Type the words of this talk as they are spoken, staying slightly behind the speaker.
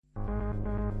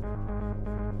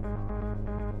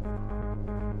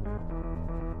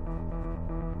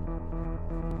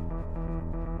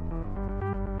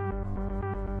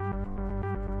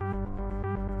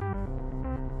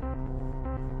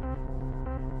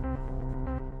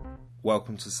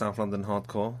Welcome to South London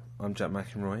Hardcore. I'm Jack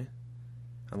McEnroy,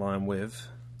 and I am with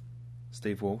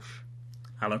Steve Walsh.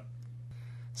 Hello.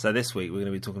 So this week we're going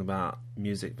to be talking about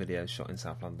music videos shot in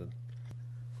South London.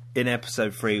 In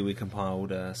episode 3 we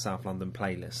compiled a South London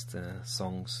playlist,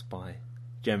 songs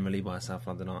generally by South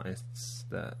London artists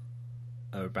that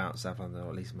are about South London, or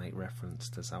at least make reference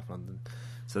to South London.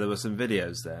 So there were some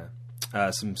videos there,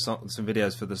 some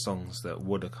videos for the songs that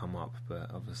would have come up, but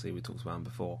obviously we talked about them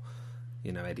before.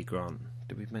 You know, Eddie Grant.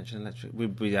 Did we mention Electric?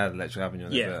 We had Electric Avenue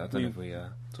on it, but I don't know if we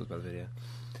talked about the video.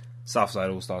 Southside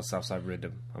All Stars, Southside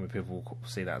Rhythm. I mean, people will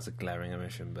see that as a glaring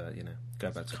omission, but, you know, go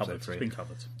back to episode 3. It's been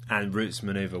covered. And Roots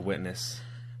Maneuver, Witness.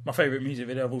 My favourite music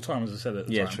video of all time, as I said at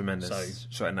the time. Yeah, tremendous. So,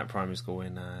 shot in that primary school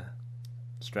in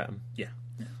Streatham. Yeah.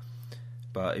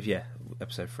 But,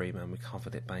 episode 3, man, we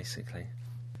covered it, basically.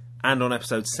 And on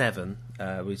episode 7,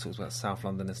 we talked about South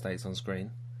London estates on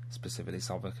screen. Specifically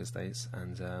Southwark Estates,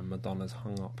 and Madonna's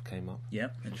Hung Up came up. Yeah,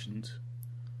 mentioned.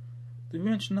 Did we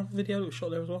mention another video that was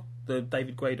shot there as well? The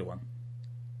David Guetta one.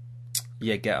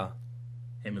 Yeah, Get Her.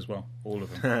 Him as well. All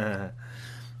of them.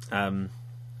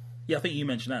 Yeah, I think you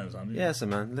mentioned that as well. Yeah, so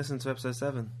man, listen to episode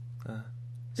 7.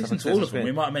 Listen to all of them.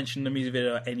 We might have mentioned the music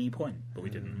video at any point, but we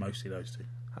didn't. Mostly those two.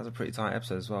 That was a pretty tight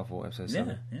episode as well for episode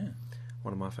 7. Yeah.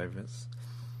 One of my favourites.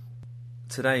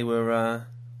 Today we're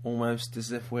almost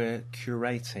as if we're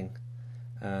curating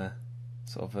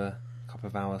sort of a couple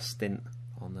of hour stint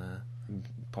on a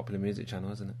popular music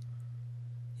channel, isn't it?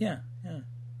 Yeah.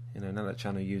 You know, now that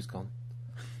Channel U's gone.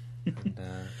 And,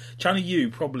 Channel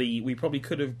U, we probably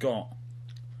could have got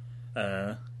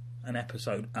an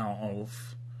episode out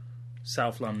of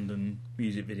South London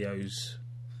music videos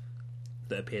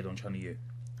that appeared on Channel U.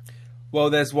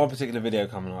 Well, there's one particular video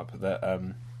coming up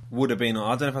that would have been,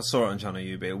 I don't know if I saw it on Channel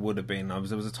U, but it would have been, there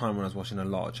was a time when I was watching a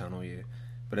lot of Channel U,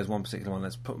 but there's one particular one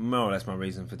that's more or less my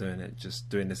reason for doing it, just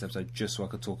doing this episode just so I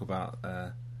could talk about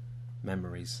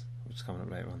Memories, which is coming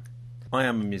up later on. I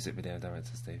am a music video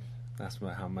director, Steve. That's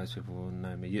how most people will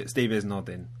know me. Steve is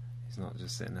nodding, he's not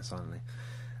just sitting there silently.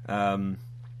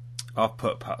 I've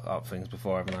put up things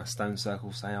before, haven't I? Stone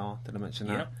Circle Say R, did I mention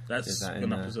that? Yeah, that's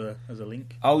gone up as a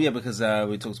link. Oh yeah, because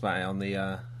we talked about it on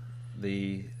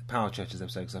the Power Churches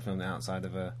episode, because I filmed it outside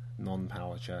of a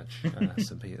non-Power church,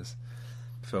 St Peter's.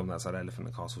 Filmed outside Elephant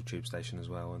and Castle Tube Station as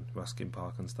well, and Ruskin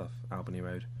Park and stuff, Albany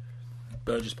Road.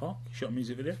 Burgess Park, shot a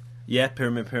music video. Yeah,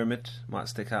 Pyramid might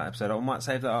stick out episode. I might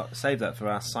save that for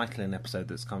our cycling episode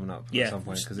that's coming up at some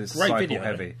point, because it's cycle video,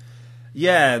 heavy.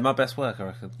 Yeah, my best work, I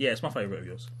reckon. Yeah, it's my favourite of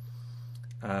yours.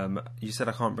 You said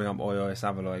I can't bring up Oi Oi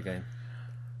Savaloy again.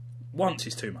 Once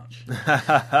is too much.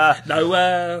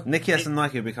 No, Nicky S and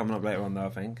Nike will be coming up later on, though, I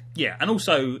think. Yeah, and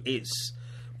also it's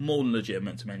more than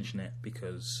legitimate to mention it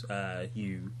because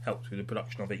you helped with the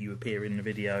production of it. You appear in the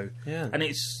video, and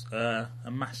it's a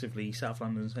massively South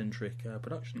London centric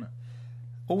production.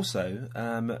 Also,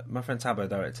 my friend Tabo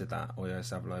directed that Oi Oi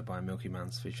Savaloy by Milky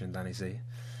Mans featuring Danny C,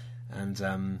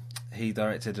 and he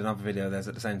directed another video. There's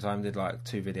at the same time did like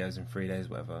 2 videos in 3 days,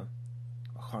 whatever.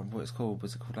 I can't remember what it's called.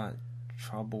 Was it called like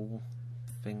Trouble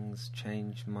Things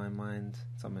Change My Mind?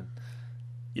 Something.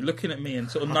 You're looking at me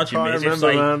and sort of nudging me as if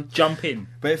say, jump in.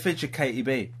 But it featured Katie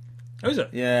B. Oh, is it?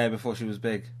 Yeah, before she was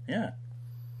big. Yeah.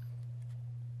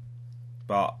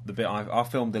 But the bit I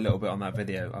filmed a little bit on that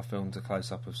video. I filmed a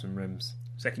close up of some rims.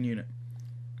 Second unit.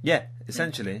 Yeah,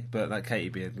 essentially. But like Katie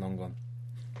B had long gone.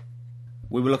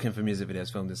 We were looking for music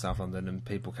videos filmed in South London, and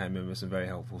people came in with some very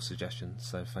helpful suggestions.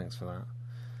 So thanks for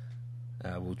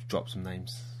that. We'll drop some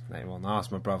names later on. I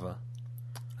asked my brother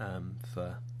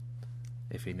for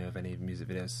if he knew of any music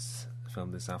videos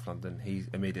filmed in South London. He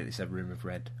immediately said Room of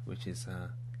Red, which is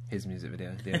his music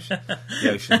video,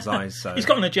 The Ocean's Eyes. So he's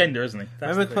got an agenda, hasn't he?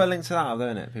 Maybe put a link to that out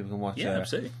there, innit? People can watch it. Yeah,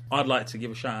 absolutely. I'd like to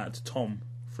give a shout out to Tom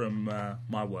from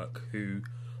my work, who,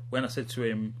 when I said to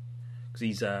him, because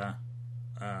he's a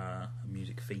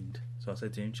music fiend, so I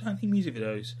said to him, do you know any music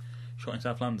videos shot in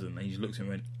South London? And he just looked at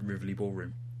me and went, Rivoli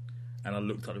Ballroom. And I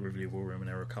looked at the Rivoli Ballroom, and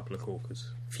there were a couple of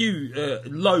corkers.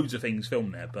 Loads of things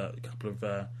filmed there, but a couple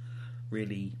of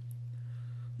really,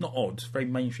 not odd, very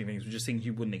mainstream things, but just things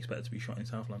you wouldn't expect to be shot in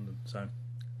South London. So,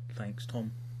 thanks,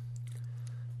 Tom.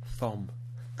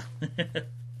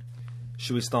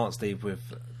 Should we start, Steve,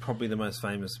 with probably the most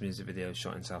famous music video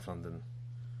shot in South London?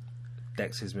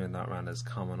 Dexys Midnight Runners,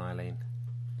 Come On Eileen.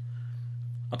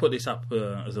 I put this up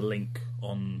as a link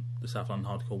on the South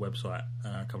London Hardcore website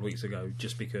a couple of weeks ago,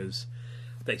 just because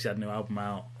Dexys had a new album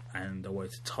out, and I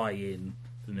wanted to tie in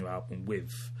the new album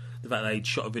with the fact they'd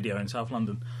shot a video in South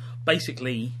London.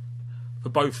 Basically, for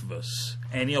both of us,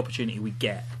 any opportunity we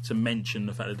get to mention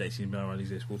the fact that Dexys Midnight Runners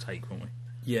exists, we'll take, won't we?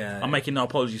 Yeah. I'm making no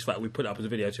apologies for that. We put it up as a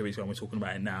video 2 weeks ago and we're talking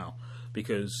about it now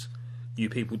because you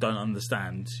people don't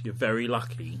understand. You're very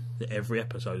lucky that every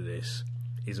episode of this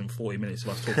isn't 40 minutes of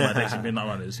us talking about Dexys Midnight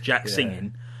Runners, Jack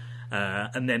singing,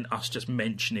 and then us just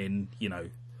mentioning,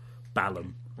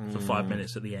 Balam for 5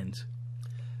 minutes at the end.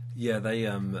 Yeah,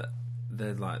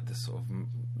 they're like the sort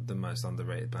of the most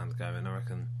underrated band going, I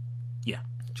reckon. Yeah.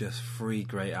 Just 3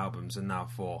 great albums and now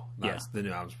 4. The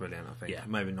new album's brilliant, I think. Yeah.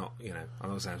 Maybe not, I'm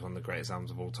not saying it's one of the greatest albums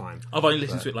of all time. I've only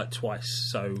listened to it like twice,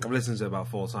 so... I've listened to it about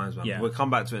 4 times, man. Yeah. We'll come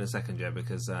back to it in a second, Joe,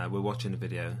 because we're watching the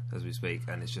video as we speak,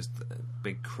 and it's just a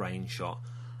big crane shot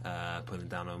putting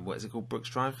down on, what is it called, Brooks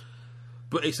Drive?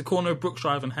 But it's the corner of Brooks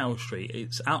Drive and Howell Street.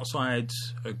 It's outside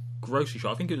a grocery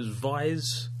shop. I think it was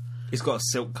Vi's. It's got a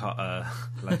silk cut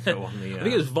logo on the... I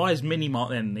think it was Vi's Mini Mart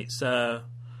then. It's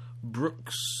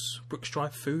Brooks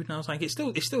Drive Food now. I think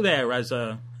it's still there as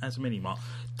a mini mart.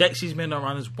 Dexys Midnight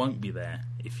Runners won't be there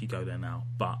if you go there now,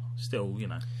 but still,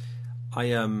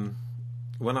 I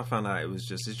when I found out it's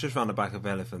just around the back of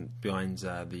Elephant behind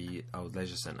the old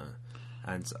leisure centre,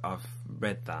 and I've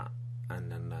read that,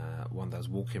 and then one day I was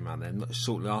walking around there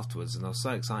shortly afterwards, and I was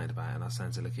so excited about it, and I was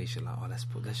saying to Lakeisha, like,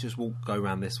 let's just go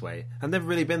around this way. And they've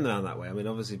really been around that way. I mean,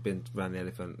 obviously been around the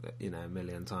Elephant, a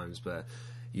million times, but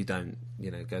you don't,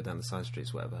 go down the side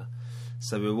streets, whatever.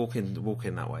 So we were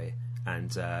walking that way,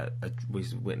 and we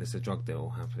witnessed a drug deal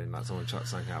happening. Like someone chucked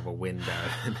something out of a window,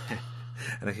 and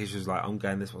Lakeisha was like, "I'm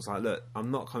going this way." I was like, "Look,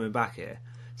 I'm not coming back here,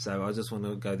 so I just want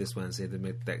to go this way and see the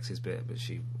mid-Dexys bit." But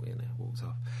she, walked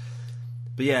off.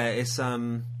 But yeah, it's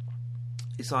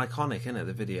iconic, isn't it?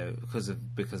 The video because of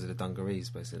the dungarees,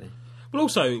 basically. But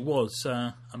also, it was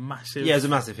a massive. Yeah, it was a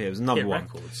massive hit. It was number one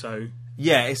record. So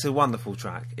yeah, it's a wonderful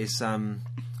track. It's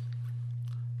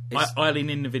Eileen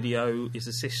in the video is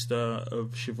the sister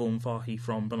of Siobhan Fahy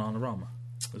from Bananarama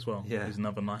as well. Yeah, is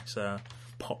another nice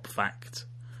pop fact.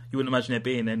 You wouldn't imagine there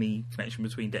being any connection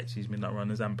between Dexys Midnight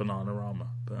Runners and Bananarama,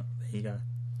 but there you go.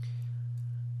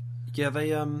 Yeah,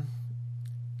 they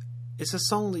it's a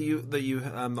song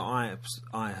that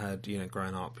I heard,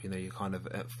 growing up. You kind of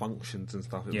at functions and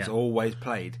stuff. It was always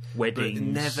played. Weddings. But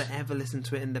never ever listened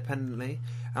to it independently,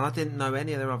 and I didn't know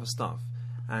any of their other stuff.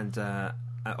 And I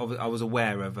was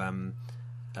aware of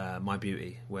My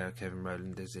Beauty, where Kevin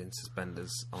Rowland is in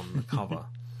suspenders on the cover,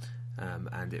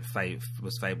 and it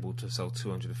was fabled to have sold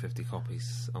 250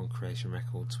 copies on Creation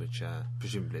Records, which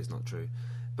presumably is not true.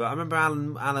 But I remember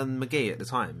Alan McGee at the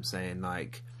time saying,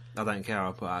 like, I don't care,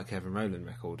 I'll put out a Kevin Rowland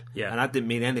record. Yeah. And that didn't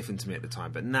mean anything to me at the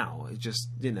time, but now it just,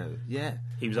 yeah.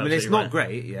 He was it's not right.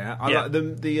 great, yeah. I like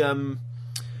the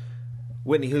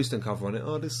Whitney Houston cover on it.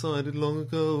 I decided long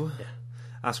ago. Yeah.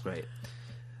 That's great.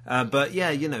 But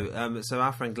yeah, so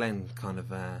our friend Glenn kind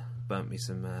of burnt me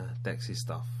some Dexys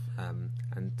stuff.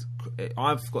 And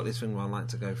I've got this thing where I like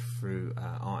to go through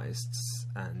artists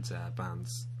and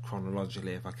bands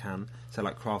chronologically if I can. So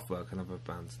like Kraftwerk and other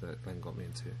bands that Glenn got me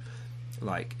into.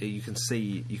 Like you can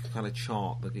kind of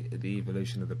chart the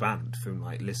evolution of the band from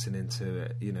like listening to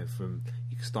it. You can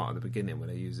start at the beginning when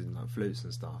they're using like flutes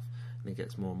and stuff, and it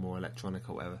gets more and more electronic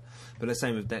or whatever. But the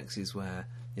same with Dexys, where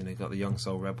you got the Young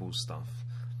Soul Rebels stuff,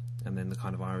 and then the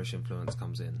kind of Irish influence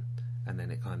comes in, and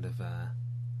then it kind of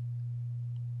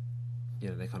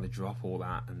they kind of drop all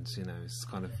that, and it's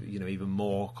kind of even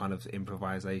more kind of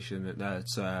improvisation,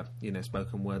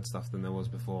 spoken word stuff than there was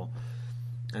before.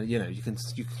 And you can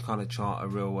kind of chart a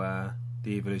real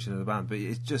the evolution of the band, but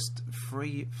it's just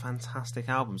 3 fantastic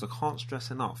albums. I can't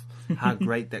stress enough how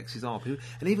great Dexys are.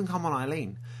 And even Come On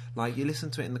Eileen, like you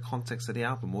listen to it in the context of the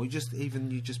album, or you just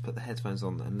put the headphones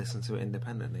on and listen to it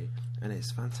independently, and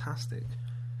it's fantastic.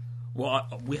 Well,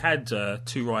 we had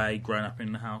 2RA growing up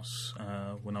in the house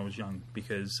when I was young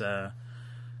because of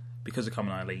Come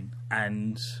On Eileen,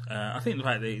 and I think the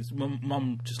fact that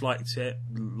Mum just liked it,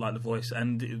 liked the voice,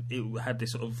 and it had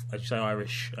this sort of, as you say,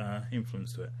 Irish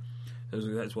influence to it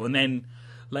as well. And then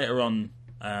later on,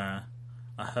 I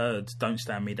heard Don't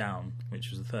Stand Me Down, which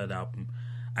was the third album,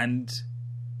 and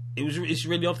it's a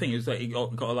really odd thing. It was like it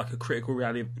got like a critical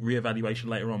reevaluation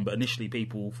later on, but initially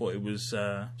people thought it was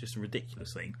just a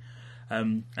ridiculous thing,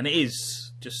 and it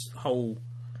is just whole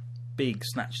big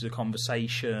snatches of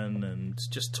conversation and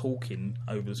just talking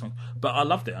over the song. But I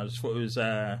loved it. I just thought it was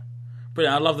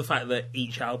brilliant. I love the fact that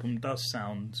each album does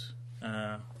sound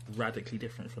radically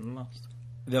different from the last.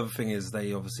 The other thing is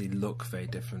they obviously look very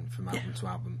different from album to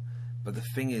album. But the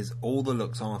thing is, all the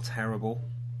looks are terrible.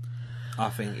 I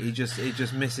think he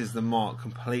just misses the mark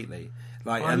completely.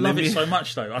 Like I love it so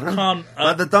much though. I can't.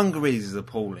 Like the dungarees is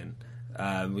appalling.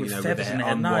 With with their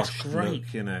unwashed great.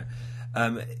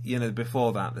 look.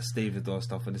 Before that, the stevedore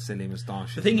stuff with the silly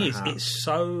moustache. The thing is, it's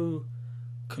so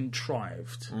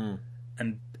contrived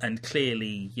and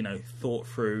clearly, thought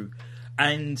through.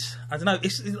 And I don't know,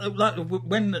 it's like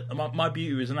when My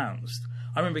Beauty was announced,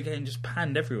 I remember getting just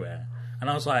panned everywhere. And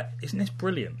I was like, isn't this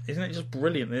brilliant? Isn't it just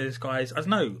brilliant that this guy's... I don't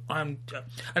know.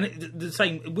 The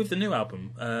same with the new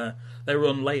album. They were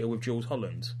on later with Jules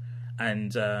Holland.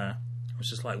 And I was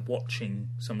just like watching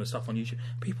some of the stuff on YouTube.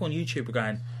 People on YouTube were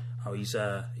going, oh, he's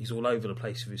all over the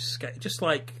place with his skate. Just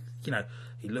like,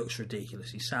 he looks ridiculous.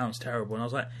 He sounds terrible. And I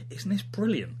was like, isn't this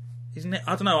brilliant? Isn't it?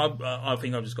 I don't know. I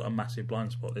think I've just got a massive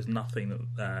blind spot. There's nothing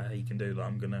that he can do that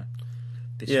I'm going to...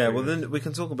 Yeah, well, then we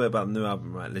can talk a bit about the new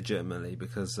album, right? Legitimately,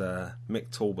 because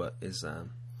Mick Talbot is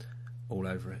all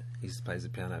over it. He plays the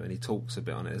piano and he talks a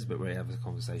bit on it. There's a bit where he has a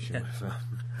conversation with.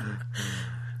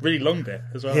 Really long bit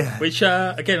as well. Yeah. Which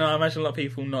again, I imagine a lot of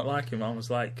people not like him. I was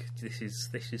like, this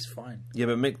is fine. Yeah,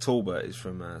 but Mick Talbot is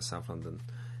from South London.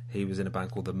 He was in a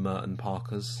band called the Merton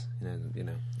Parkers.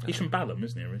 He's from Balham,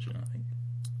 isn't he? Originally, I think.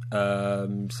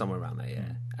 Somewhere around there,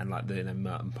 yeah. And like the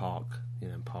Merton Park.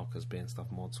 Parkers being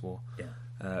stuff mods wore. Yeah.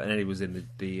 And then he was in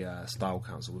the Style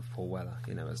Council with Paul Weller,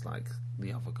 as like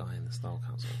the other guy in the Style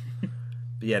Council. But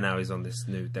yeah, now he's on this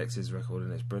new Dexys record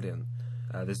and it's brilliant.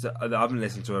 I haven't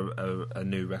listened to a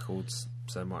new records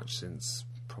so much since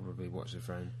probably Watch the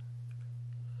Throne.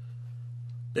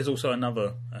 There's also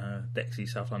another Dexys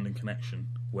South London connection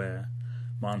where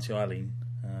my Auntie Eileen,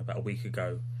 about a week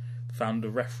ago, found a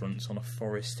reference on a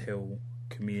Forest Hill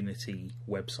community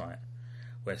website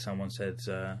where someone said,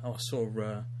 I saw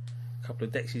a couple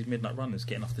of Dexys Midnight Runners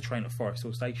getting off the train at Forest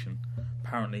Hill Station.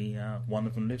 Apparently one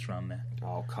of them lives around there.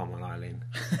 Oh, come on, Eileen.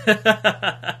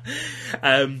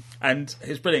 And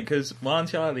it's brilliant because my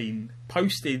Auntie Eileen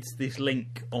posted this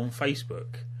link on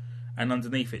Facebook and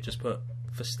underneath it just put,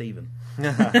 for Stephen.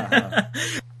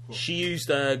 She used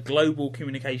a global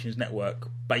communications network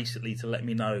basically to let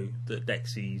me know that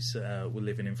Dexys were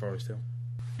living in Forest Hill.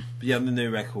 But yeah, on the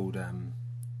new record...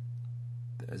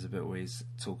 there's a bit where he's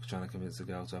trying to convince a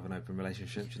girl to have an open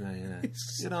relationship,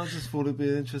 I just thought it'd be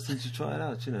interesting to try it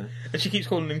out, And she keeps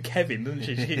calling him Kevin, doesn't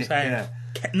she? She keeps saying,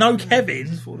 no, Kevin.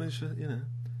 Just thought interesting,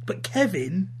 But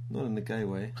Kevin? Not in the gay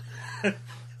way.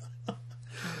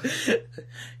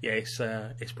 Yeah,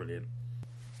 it's brilliant.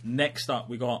 Next up,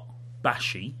 we got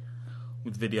Bashi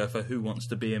with video for Who Wants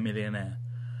to Be a Millionaire.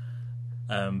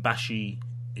 Bashi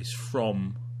is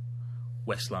from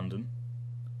West London.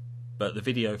 But the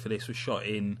video for this was shot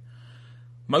in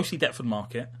mostly Deptford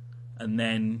Market and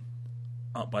then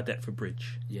up by Deptford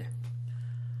Bridge. Yeah.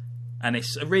 And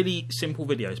it's a really simple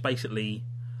video. It's basically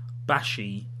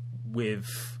Bashi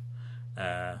with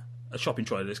a shopping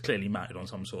trolley that's clearly mounted on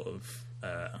some sort of...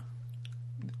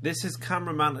 This is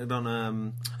camera mounted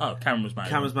on... camera's mounted.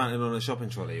 Camera's mounted on a shopping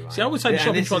trolley, right? See, I would say the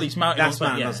shopping trolley's mounted on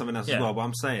something. On something else as well, but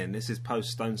I'm saying this is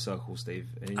post-Stone Circle, Steve.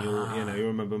 And you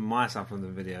remember my South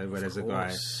London video where there's a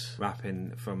guy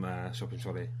rapping from a shopping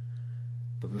trolley.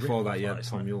 But before that, you had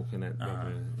Tom York in it.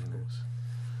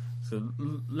 It's a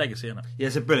legacy, isn't it? Yeah,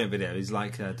 it's a brilliant video. He's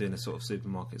like doing a sort of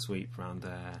supermarket sweep around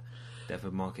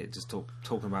Deptford Market, just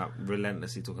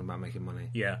relentlessly talking about making money.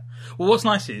 Yeah. Well, what's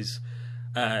nice is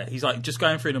he's like just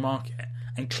going through the market,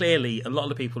 and clearly a lot of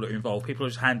the people that are involved, people are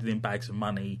just handing in bags of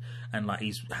money, and like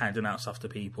he's handing out stuff to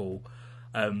people,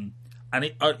 and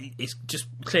it's just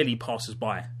clearly passers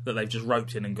by that they've just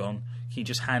roped in and gone, can you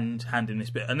just hand in this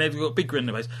bit? And they've got a big grin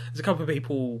on their face. There's a couple of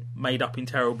people made up in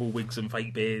terrible wigs and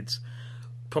fake beards,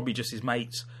 probably just his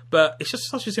mates, but it's just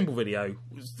such a simple video.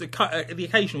 The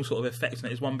occasional sort of effect in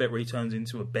it is one bit where he turns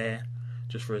into a bear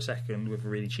just for a second with a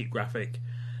really cheap graphic.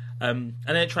 And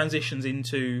then it transitions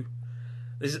into...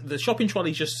 the shopping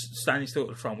trolley's just standing still at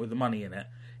the front with the money in it.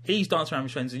 He's dancing around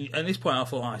with his friends, and at this point I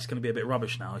thought, it's going to be a bit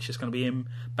rubbish now. It's just going to be him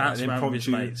bouncing around with his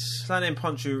mates. It's like an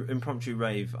impromptu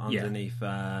rave underneath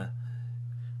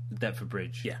Deptford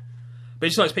Bridge. Yeah. But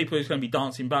it's like people who's going to be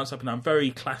dancing, bouncing up and down.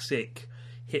 Very classic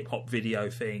hip-hop video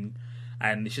thing.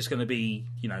 And it's just going to be,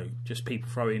 just people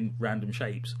throwing random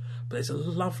shapes. But there's a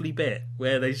lovely bit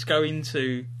where they just go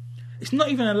into... It's not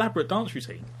even an elaborate dance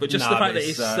routine, but just the fact that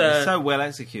it's so well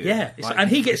executed. Yeah,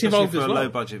 and he gets involved as well. For a low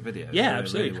budget video. Yeah,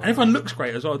 absolutely. Really well. And everyone looks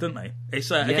great as well, don't they?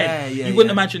 It's you wouldn't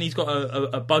imagine he's got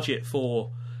a budget for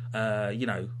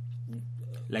leggings,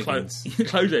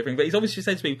 clothes, everything. But he's obviously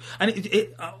said to people, and he's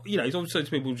obviously said to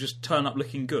people, just turn up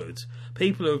looking good.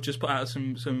 People have just put out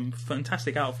some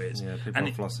fantastic outfits. Yeah, people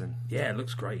are flossing. Yeah, it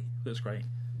looks great.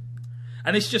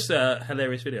 And it's just a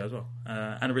hilarious video as well,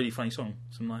 and a really funny song.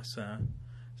 Some nice.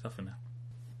 Stuff in there.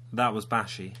 That was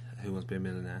Bashi, Who Wants to Be a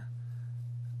Millionaire.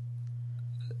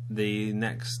 The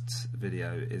next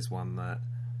video is one that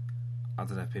I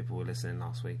don't know if people were listening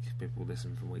last week. People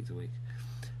listen from week to week,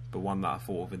 but one that I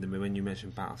thought of when you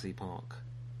mentioned Battersea Park.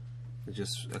 it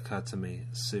just occurred to me,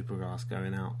 Supergrass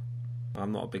going out.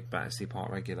 I'm not a big Battersea Park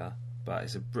regular,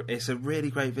 but it's a really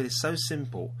great video. It's so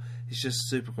simple. It's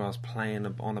just Supergrass playing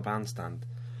on a bandstand,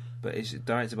 but it's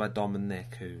directed by Dom and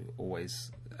Nick, who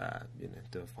always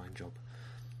do a fine job.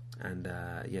 And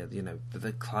but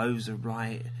the clothes are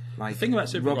right. Like, the thing about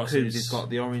Supergrass Rob Coombs, he's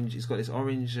got this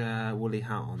orange woolly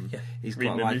hat on. Yeah, he's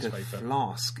reading got like the newspaper. a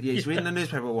flask. Yeah, he's reading the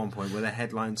newspaper at one point where they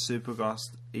headline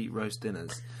Supergrass eat roast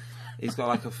dinners. He's got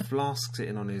like a flask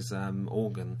sitting on his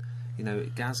organ.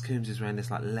 Gaz Coombs is wearing this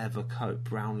like leather coat,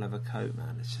 brown leather coat.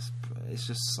 Man, it's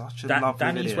just such a lovely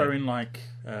Danny's video. wearing like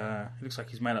it looks like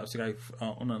he's made up to go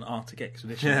on an Arctic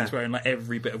expedition. Yeah. He's wearing like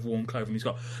every bit of warm clothing he's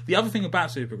got. The other thing about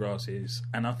Supergrass is,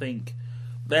 and I think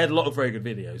they had a lot of very good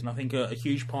videos, and I think a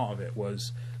huge part of it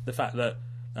was the fact that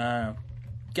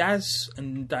Gaz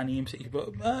and Danny in particular,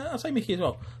 but I'll say Mickey as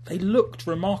well, they looked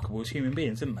remarkable as human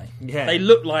beings, didn't they? Yeah. They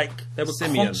looked like they were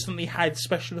Simeon. constantly had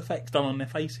special effects done on their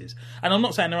faces. And I'm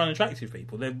not saying they're unattractive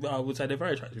people. I would say they're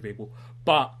very attractive people.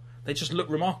 But they just look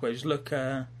remarkable. They just look,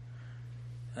 odd.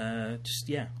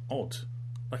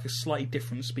 Like a slightly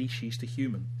different species to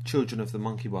human. Children of the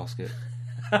Monkey Basket.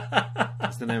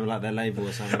 That's the name of like their label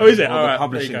or something. Oh, is it? Or All the right,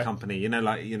 publishing there you go. company.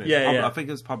 Yeah. I think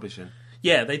it was publishing.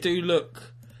 Yeah, they do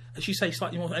look, as you say,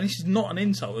 slightly more. And this is not an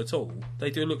insult at all. They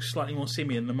do look slightly more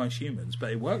simian than most humans,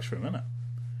 but it works for them, isn't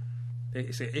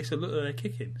it? It's a look that they're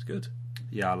kicking. It's good.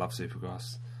 Yeah, I love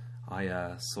Supergrass.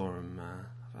 I saw him.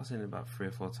 I've seen him about 3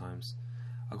 or 4 times.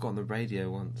 I got on the radio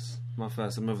once. I'm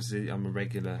a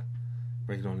regular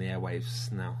on the airwaves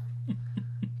now.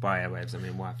 By airwaves, I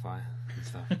mean Wi-Fi and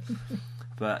stuff.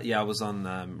 But yeah, I was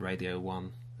on Radio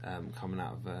 1, coming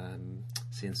out of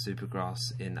seeing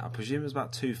Supergrass in, I presume it was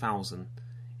about 2000.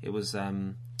 It was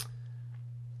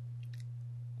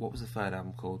what was the third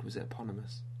album called? Was it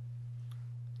Eponymous?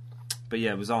 But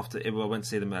yeah, it was after. I went to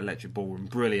see them at Electric Ballroom.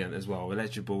 Brilliant as well.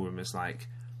 Electric Ballroom is like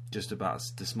just about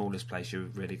the smallest place you're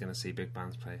really going to see big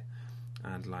bands play.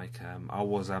 And like, I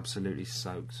was absolutely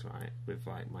soaked, right, with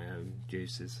like my own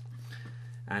juices.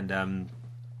 And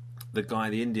the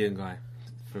Indian guy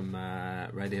from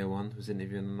Radio 1 was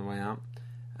interviewing on the way out,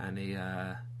 and he,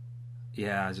 I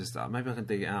just maybe I can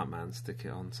dig it out, man, stick it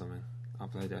on something,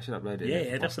 upload it. I should upload it.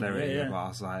 Yeah, definitely. Yeah. But I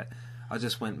was like, I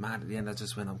just went mad at the end. I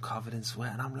just went, I'm covered in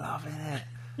sweat and I'm loving it.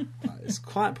 It's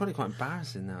probably quite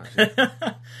embarrassing now, actually.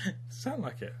 Sound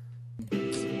like it.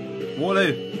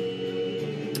 Waterloo.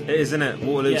 It is, isn't it?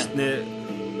 Waterloo's near.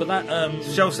 But that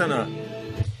Shell Centre.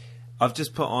 I've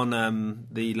just put on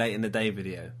the Late in the Day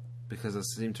video because I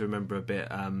seem to remember a bit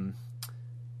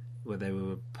where they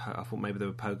were. I thought maybe they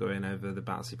were pogoing over the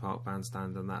Battersea Park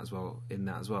bandstand and that as well.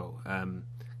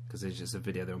 Because it's just a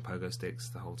video. They're on pogo sticks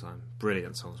the whole time.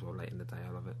 Brilliant song as well. Late in the Day,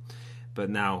 I love it. But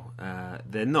now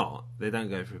they're not. They don't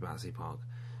go through Battersea Park.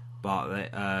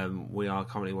 But we are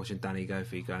currently watching Danny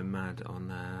Gofi going mad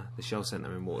on the Shell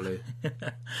Centre in Waterloo,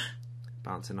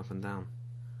 bouncing up and down.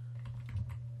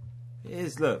 It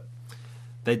is. Look,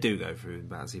 they do go through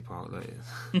Battersea Park.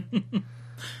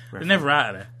 they're never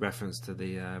out of there. Reference to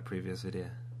the previous video.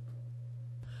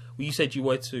 Well, you said you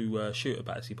were to shoot at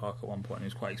Battersea Park at one point, and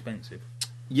it was quite expensive.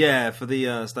 Yeah, for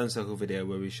the Stone Circle video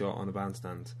where we shot on a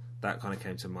bandstand, that kind of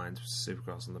came to mind.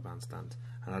 Supergrass on the bandstand,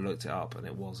 and I looked it up, and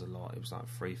it was a lot. It was like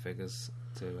 3 figures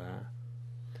to.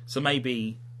 So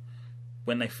maybe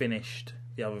when they finished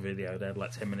the other video, they had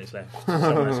like 10 minutes left.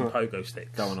 Someone had some pogo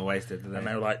sticks. Don't want to waste it, do they? And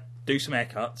they were like, do some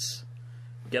haircuts,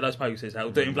 get those pogo sticks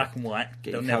out, do it in black and white.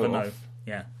 Get They'll your never coat know. off.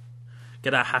 Yeah.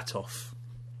 Get our hat off.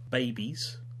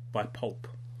 Babies by Pulp.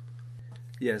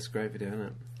 Yeah, it's a great video, isn't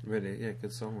it? Really, yeah,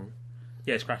 good song. Man.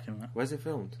 Yeah, it's cracking. That. Where's it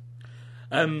filmed?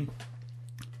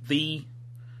 The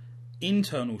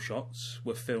internal shots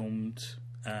were filmed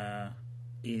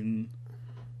in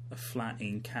a flat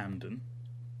in Camden.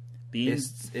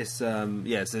 It's a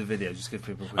video. Just give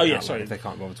people a quick outline sorry. if they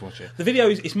can't bother to watch it. The video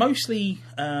is mostly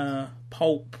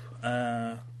Pulp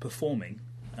performing,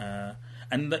 and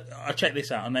I checked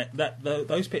this out, and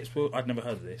those bits were, I'd never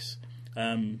heard of this.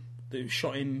 They were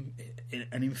shot in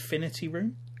an infinity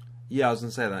room. Yeah, I was going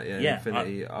to say that. Yeah,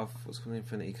 Infinity. What's called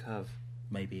Infinity Curve?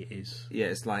 Maybe it is. Yeah,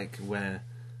 it's like where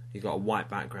you've got a white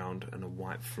background and a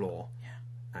white floor,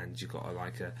 and you've got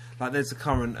like there's a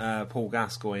current Paul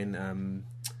Gascoigne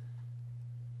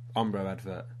Umbro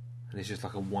advert, and it's just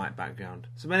like a white background.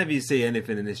 So whenever you see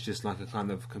anything and it's just like a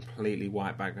kind of completely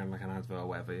white background, like an advert or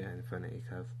whatever, yeah, Infinity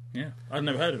Curve. Yeah, I'd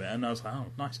never heard of it, and I was like, oh,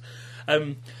 nice.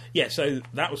 So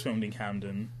that was filmed in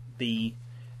Camden.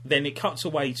 Then it cuts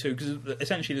away to, because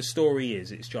essentially the story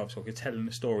is, it's Jarvis Cocker telling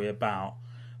a story about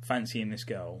fancying this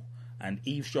girl and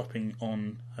eavesdropping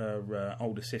on her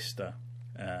older sister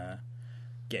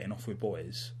getting off with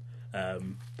boys,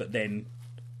 But then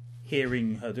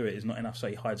hearing her do it is not enough, so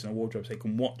he hides in a wardrobe so he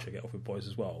can watch her get off with boys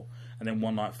as well. And then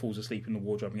one night falls asleep in the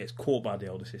wardrobe and gets caught by the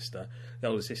older sister. The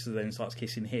older sister then starts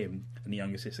kissing him, and the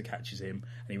younger sister catches him,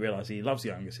 and he realises he loves the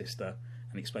younger sister,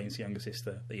 and explains to the younger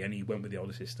sister that he only went with the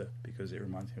older sister because it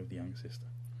reminds him of the younger sister.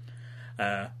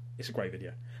 It's a great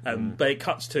video. But it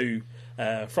cuts to,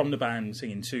 from the band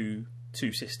singing, two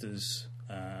sisters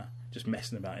just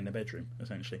messing about in the bedroom,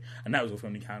 essentially. And that was all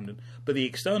filmed in Camden. But the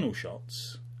external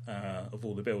shots of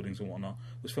all the buildings and whatnot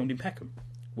was filmed in Peckham,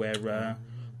 where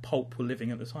Pulp were living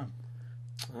at the time.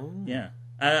 Oh. Yeah.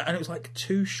 And it was like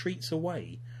 2 streets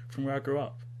away from where I grew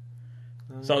up.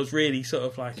 So I was really sort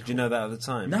of like... Did you know that at the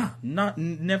time? Nah,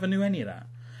 never knew any of that.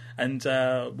 And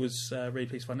was really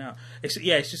pleased to find out. It's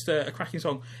just a cracking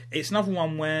song. It's another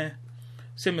one where,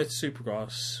 similar to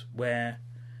Supergrass, where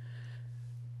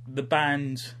the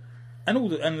band and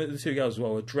the 2 girls as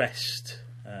well are dressed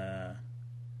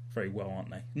very well, aren't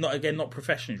they? Not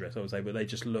professionally dressed, I would say, but they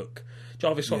just look.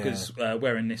 Jarvis Cocker's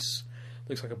wearing this,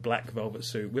 looks like a black velvet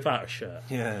suit without a shirt.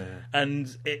 Yeah.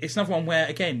 And it's another one where,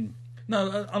 again,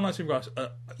 no, unlike Supergrass,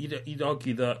 you'd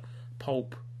argue that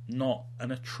Pulp, not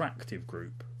an attractive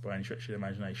group by any stretch of the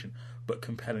imagination, but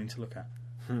compelling to look at.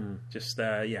 Just,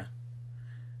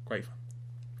 great fun.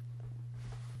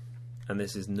 And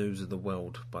this is News of the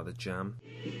World by The Jam.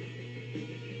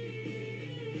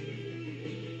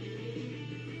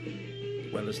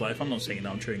 Well, it's like, if I'm not singing,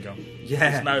 I'm chewing gum.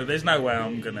 Yeah. There's no way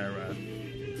I'm gonna...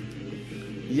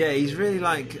 Yeah, he's really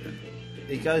like...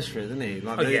 He goes for it, doesn't he?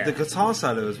 Like the guitar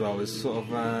solo as well is sort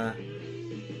of...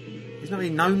 he's not really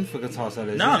known for guitar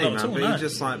solos, No, is he, not man? at all, But no. he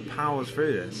just like powers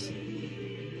through this.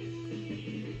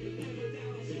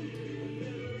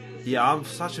 Yeah, I'm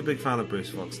such a big fan of Bruce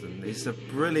Foxton. He's a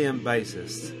brilliant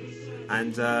bassist.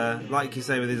 And like you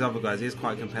say with these other guys, he is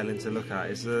quite compelling to look at.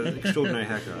 It's an extraordinary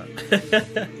haircut.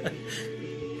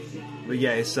 But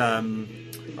yeah, it's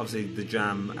obviously the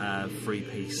Jam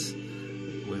 3-piece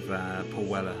with Paul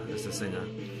Weller as the singer.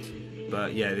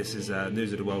 But yeah, this is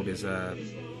News of the World is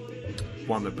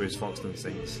one that Bruce Foxton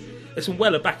sings. There's some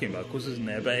Weller backing vocals, isn't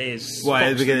there? But it is... Well,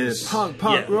 at the beginning it's punk,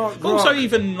 rock. Also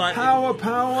even like...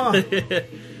 Power.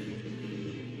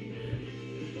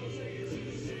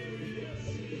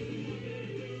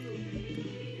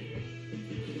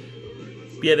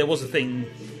 Yeah, there was a thing,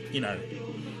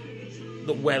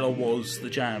 that Weller was the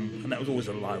Jam, and that was always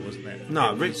a lie, wasn't it?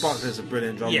 No, Rick Buckler's a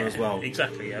brilliant drummer as well.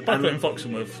 Exactly, yeah. Buckler and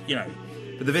Foxton were,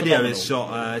 But the video phenomenal. is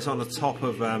shot, it's on the top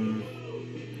of, on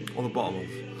the bottom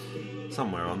of,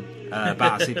 somewhere on,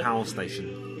 Battersea Power Station.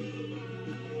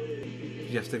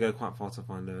 You have to go quite far to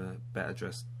find a better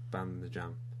dressed band than the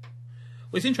Jam.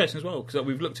 Well, it's interesting as well, because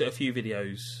we've looked at a few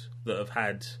videos that have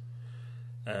had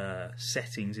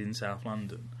settings in South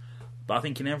London. But I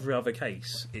think in every other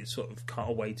case, it's sort of cut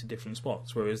away to different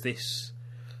spots. Whereas this,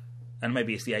 and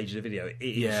maybe it's the age of the video, it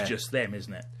is just them,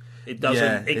 isn't it? It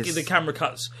doesn't. The camera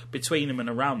cuts between them and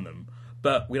around them,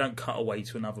 but we don't cut away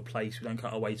to another place. We don't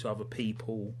cut away to other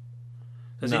people.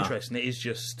 That's interesting. It is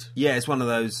just... Yeah, it's one of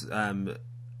those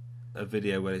a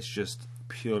video where it's just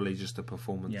purely just a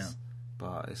performance. Yeah.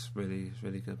 But it's really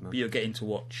good, man. But you're getting to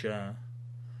watch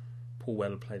Paul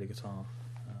Weller play the guitar.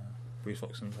 Bruce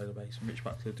Foxton play the bass, and Rich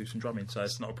Buckler do some drumming, so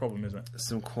it's not a problem, is it?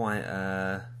 Some quite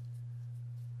a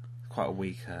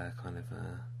weak kind of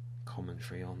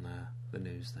commentary on the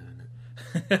news, though, isn't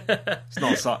it? It's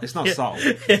not subtle.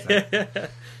 Is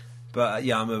it? But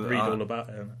yeah, I'm a read all about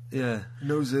it. Yeah,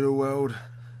 News of the World.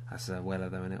 That's Weller,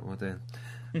 though, isn't it? What we're doing.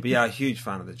 But yeah, a huge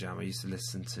fan of the Jam. I used to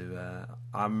listen to.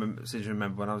 I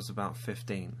remember when I was about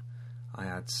 15, I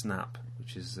had Snap,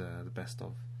 which is the best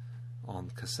of,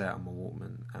 on cassette on my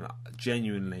Walkman, and I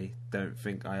genuinely don't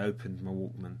think I opened my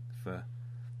Walkman for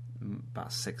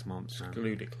about 6 months. Just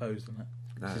glued it closed, isn't it?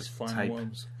 That This is final tape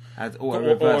worms. Had Or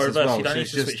reverse as reverse, well. you don't So need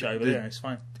it's to just switch over, yeah, it's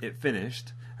fine. It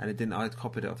finished, and it didn't. I'd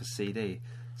copied it off a CD,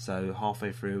 so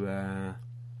halfway through,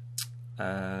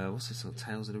 what's this sort of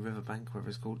Tales of the Riverbank, whatever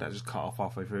it's called, that just cut off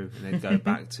halfway through, and then go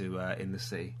back to In the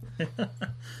Sea.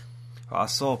 I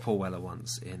saw Paul Weller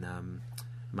once in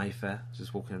Mayfair,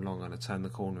 just walking along, and I turned the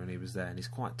corner and he was there, and he's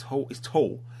quite tall. He's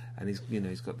tall, and he's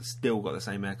still got the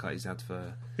same haircut he's had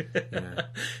for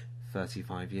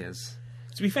 35 years.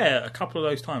 To be fair, a couple of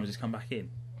those times he's come back in.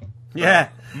 Yeah,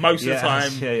 Most of the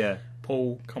time. Yeah.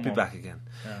 Paul, come Be on. back again.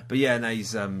 Yeah. But yeah, no,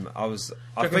 he's. I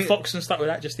think Foxton stuck with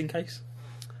that just in case.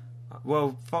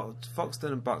 Well,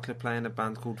 Foxton and Buckler play in a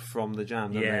band called From the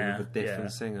Jam, don't they, with a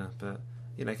different singer, but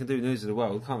they can do News of the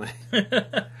World, can't they?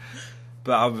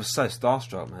 But I was so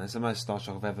starstruck, man. It's the most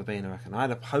starstruck I've ever been, I reckon. I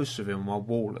had a poster of him on my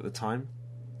wall at the time,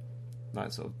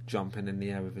 like sort of jumping in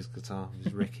the air with his guitar. It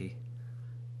was Ricky.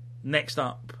 Next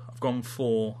up, I've gone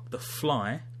for The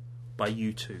Fly by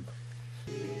U2.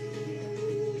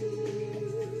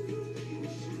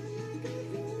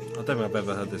 I don't think I've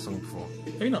ever heard this song before.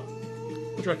 Have you not?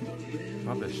 What do you reckon?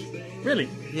 Rubbish. Really?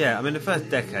 Yeah, I mean, the first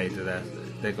decade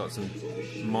of they got some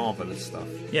marvellous stuff.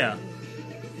 Yeah.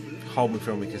 Hold Me,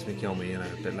 Thrill Me, Kiss Me, Kill Me, a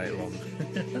bit later on.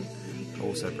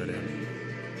 Also brilliant.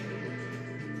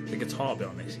 The guitar bit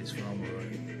on this is phenomenal.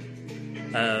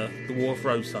 The Wharf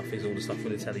Road stuff is all the stuff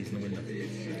with the tellies in the window.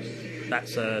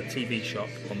 That's a TV shop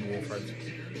on the Wharf Road.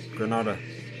 Granada.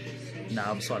 No,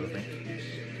 other side, I think.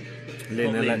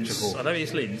 Lynn Not Electrical. Lynn's. I don't think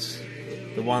it's Lynn's.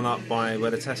 The one up by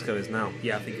where the Tesco is now.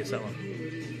 Yeah, I think it's that one.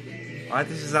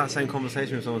 This is that same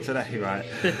conversation with someone today, right?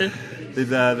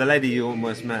 the lady you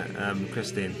almost met,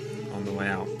 Christine, on the way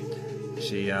out.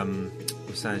 She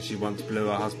was saying she once blew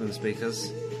her husband's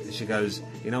speakers. And she goes,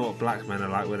 "You know what black men are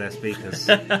like with their speakers?"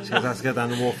 She goes, "Let's go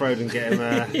down the Wharf Road and get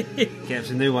him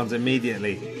some new ones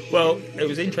immediately." Well, it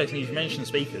was interesting you mentioned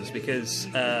speakers because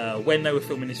when they were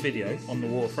filming this video on the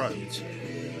Wharf Road,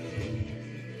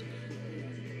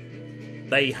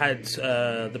 they had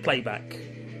the playback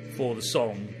for the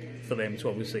song for them to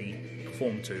obviously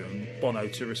perform to and Bono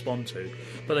to respond to,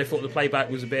 but they thought the playback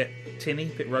was a bit tinny,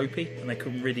 a bit ropey, and they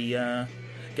couldn't really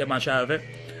get much out of it.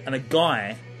 And a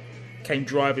guy came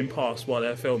driving past while they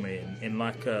were filming in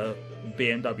like a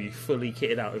BMW fully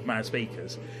kitted out with mad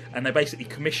speakers, and they basically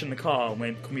commissioned the car and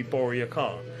went, "Can we borrow your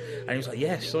car?" And he was like,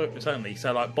 "Yes, certainly."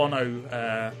 So like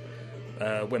Bono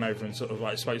went over and sort of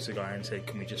like spoke to the guy and said,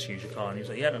 "Can we just use your car?" And he was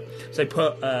like, "Yeah." So they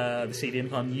put the CD in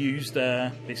the car and used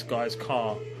this guy's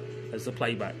car as the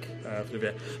playback for the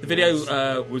video. The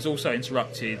video was also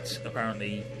interrupted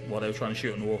apparently while they were trying to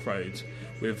shoot on the Wharf Road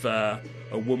with a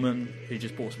woman who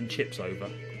just brought some chips over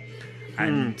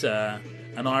and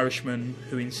an Irishman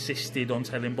who insisted on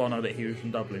telling Bono that he was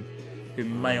from Dublin, who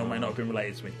may or may not have been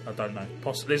related to me. I don't know.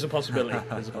 There's a possibility.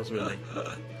 There's a possibility.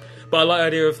 But I like the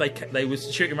idea of they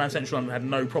was shooting around Central London, had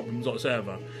no problems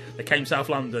whatsoever. They came South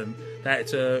London, they had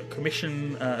to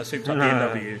commission a souped up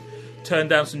BMW, turn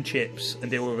down some chips,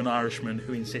 and deal with an Irishman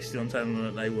who insisted on telling them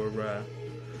that they were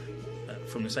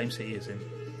from the same city as him.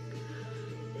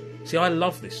 See, I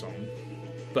love this song,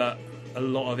 but a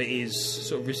lot of it is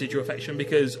sort of residual affection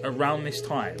because around this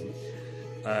time,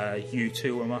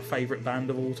 U2 were my favourite band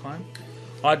of all time.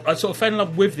 I sort of fell in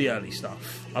love with the early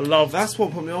stuff. That's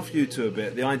what put me off U2 a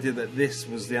bit. The idea that this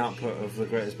was the output of the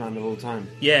greatest band of all time.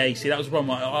 Yeah, you see, that was the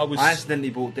problem. I accidentally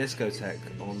bought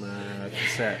Discotheque on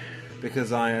cassette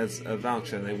because I had a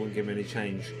voucher and they wouldn't give me any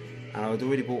change. And I had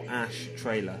already bought Ash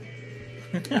Trailer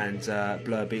and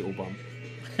Blur Beetle Bum.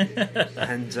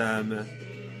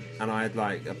 And I had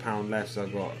like £1 left, so I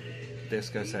got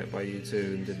Discotheque by U2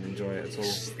 and didn't enjoy it at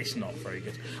all. It's not very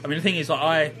good. I mean, the thing is,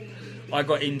 like, I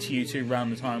got into U2 around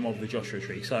the time of the Joshua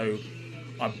Tree, so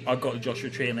I got the Joshua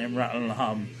Tree and then Rattle and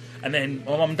Hum, and then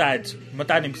my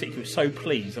dad in particular was so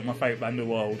pleased that my favourite band in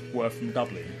the world were from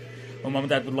Dublin. My mum and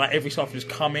dad would like every so often just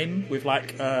come in with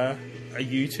like a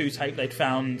U2 tape they'd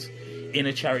found in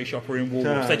a charity shop or in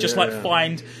Woolworths. They just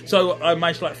find. So I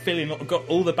managed to like fill in, got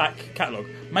all the back catalogue,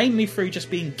 mainly through just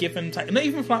being given. Not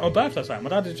even for like my birthday. My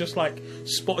dad would just like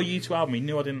spot a U2 album he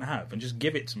knew I didn't have and just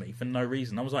give it to me for no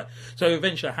reason. I was like, so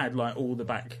eventually I had like all the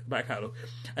back catalogue,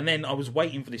 and then I was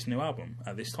waiting for this new album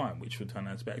at this time, which would turn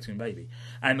out to be Acting Baby.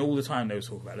 And all the time they were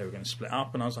talking about they were going to split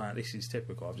up, and I was like, this is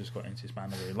typical. I've just got into this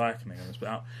band I really like, and they're going to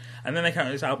split up. And then they came out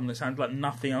with this album that sounded like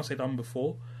nothing else they'd done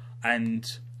before, and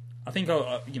I think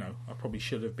I probably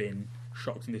should have been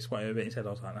shocked and disappointed a bit. Instead,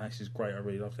 I was like, no, this is great. I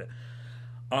really loved it.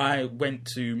 I went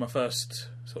to my first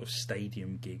sort of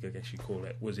stadium gig, I guess you'd call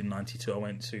it, was in '92. I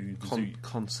went to the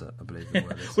concert, I believe it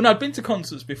was. Well, no, I'd been to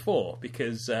concerts before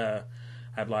because I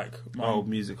had like my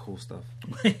music hall stuff.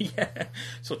 Yeah,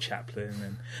 sort of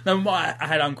Chaplin and I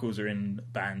had uncles who were in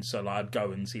bands, so like, I'd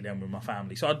go and see them with my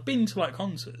family. So I'd been to like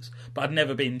concerts, but I'd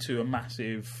never been to a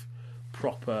massive,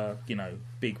 proper,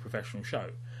 big professional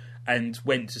show. And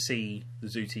went to see the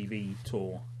Zoo TV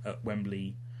tour at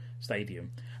Wembley Stadium,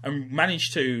 and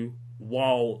managed to,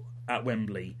 while at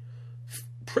Wembley,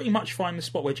 pretty much find the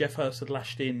spot where Jeff Hurst had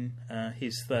lashed in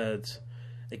his third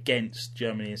against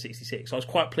Germany in '66. So I was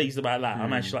quite pleased about that. I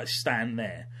managed to like stand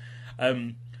there,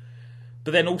 but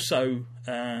then also,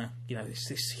 it's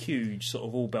this huge sort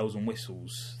of all bells and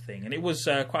whistles thing, and it was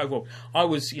quite overwhelming. I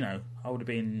would have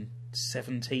been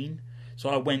 17. So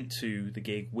I went to the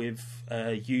gig with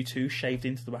U2 shaved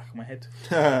into the back of my head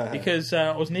because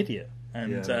I was an idiot.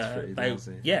 And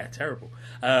terrible.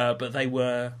 But they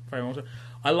were very much.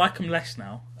 I like them less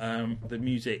now. The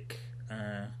music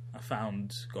I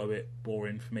found got a bit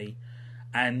boring for me,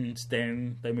 and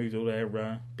then they moved all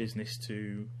their business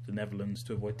to the Netherlands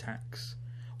to avoid tax.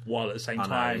 while at the same I know,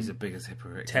 time he's the biggest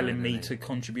hypocrite. telling me isn't he? to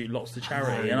contribute lots to I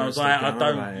charity. know, And I was stop like, I going on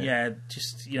don't, about it. yeah,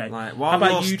 just, you know, Like, how while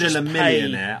about you're you still just a pay,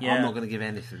 millionaire, yeah, I'm not going to give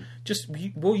anything.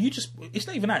 it's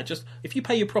not even that. Just if you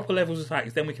pay your proper levels of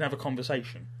tax, then we can have a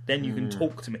conversation. Then you can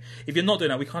talk to me. If you're not doing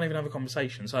that, we can't even have a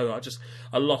conversation. So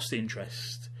I lost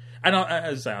interest. And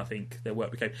as I say, I think their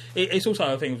work became. It's also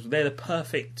other things. They're the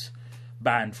perfect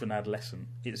band for an adolescent.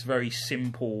 It's very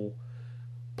simple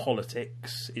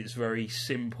politics. It's very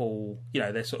simple. You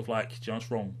know, they're sort of like, do you know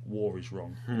what's wrong? War is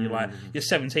wrong. And you're like, you're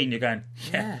 17. You're going,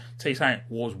 yeah. Tell you something,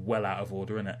 war's well out of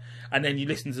order, isn't it? And then you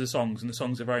listen to the songs, and the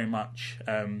songs are very much.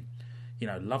 You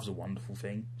know, love's a wonderful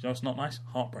thing. Do you know what's not nice?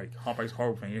 Heartbreak. Heartbreak's a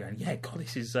horrible thing. You're going, yeah, God,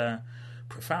 this is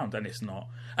profound, and it's not.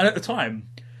 And at the time,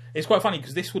 it's quite funny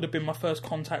because this would have been my first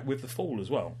contact with The Fall as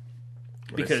well.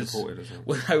 Because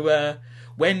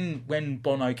when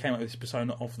Bono came up with this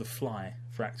persona of the Fly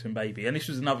for Acton Baby, and this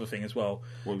was another thing as well.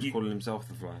 What was calling himself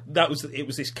the Fly? It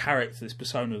was this character, this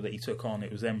persona that he took on.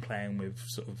 It was them playing with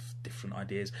sort of different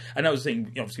ideas, and that was the thing.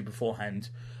 Obviously, beforehand,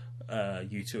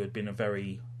 U2 had been a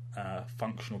very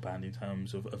functional band in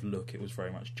terms of look. It was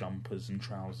very much jumpers and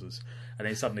trousers, and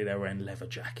then suddenly they were wearing leather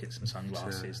jackets and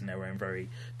sunglasses, and they were wearing very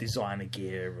designer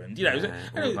gear, and you know,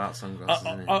 all about sunglasses.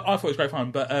 I thought it was great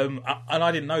fun, but and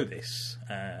I didn't know this,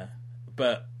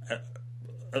 but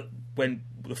when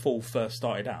The Fall first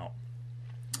started out,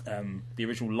 the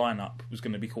original lineup was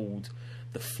going to be called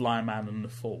The Flyman and the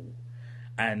Fall,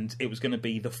 and it was going to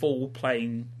be The Fall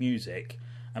playing music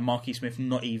and Marky Smith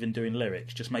not even doing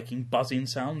lyrics, just making buzzing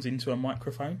sounds into a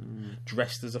microphone,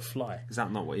 dressed as a fly. Is that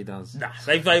not what he does? Nah,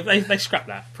 they scrapped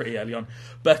that pretty early on.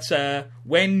 But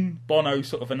when Bono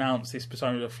sort of announced this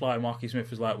persona of the Fly, Marky Smith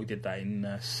was like, we did that in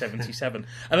 '77.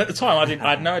 And at the time, I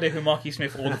had no idea who Marky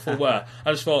Smith or the Fall were.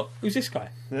 I just thought, who's this guy?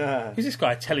 Yeah. Who's this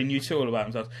guy telling U2 all about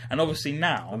himself? And obviously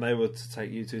now... And they were to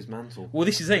take U2's mantle. Well,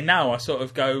 this is the thing. Now I sort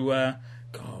of go...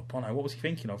 God, Bono, what was he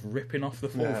thinking of? Ripping off The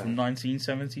Fall from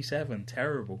 1977.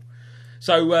 Terrible.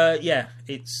 So, yeah,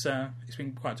 it's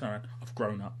been quite a turnaround. I've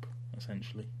grown up,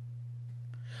 essentially.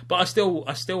 But I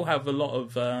still have a lot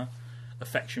of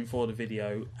affection for the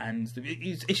video, and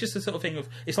it's just the sort of thing of...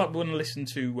 It's like when I listen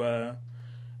to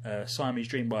Siamese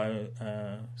Dream by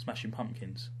Smashing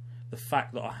Pumpkins. The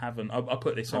fact that I haven't... I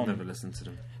put this on... I've never listened to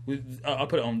them. I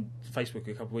put it on Facebook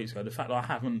a couple of weeks ago. The fact that I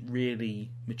haven't really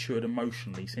matured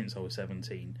emotionally since I was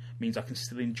 17 means I can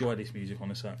still enjoy this music on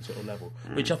a certain sort of level,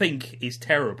 which I think is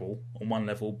terrible on one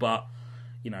level, but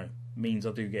you know, means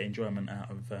I do get enjoyment out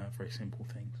of very simple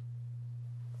things.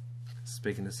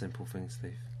 Speaking of simple things,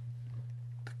 Steve,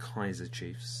 the Kaiser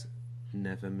Chiefs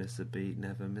never miss a beat,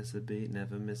 never miss a beat,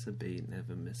 never miss a beat,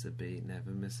 never miss a beat,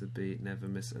 never miss a beat, never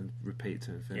miss, and repeat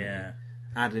to infinity. Yeah.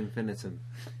 Ad infinitum.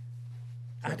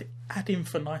 Ad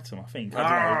infinitum, I think.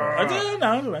 I don't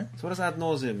know. So what does ad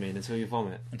nauseum mean? Until you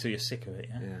vomit? Until you're sick of it,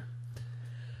 yeah. Yeah.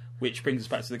 Which brings us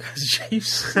back to the Kaiser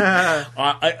Chiefs.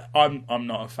 I'm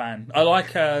not a fan. I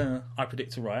like I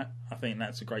Predict a Riot. I think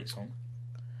that's a great song.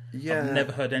 Yeah. I've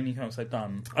never heard anything else they've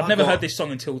done. I've never heard this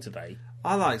song until today.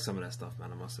 I like some of that stuff,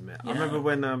 man, I must admit. Yeah. I remember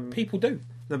when... people do.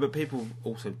 No, but people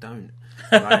also don't.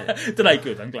 Right? Today,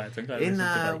 good. I'm glad. In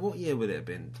what year would it have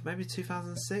been? Maybe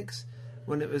 2006?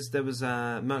 When there was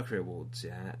Mercury Awards,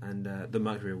 yeah, and the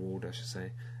Mercury Award, I should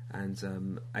say, and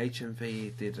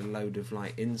HMV did a load of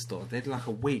like in-store. They did like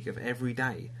a week of every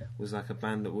day was like a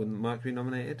band that wasn't Mercury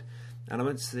nominated, and I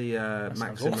went to see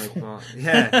Maximo Park.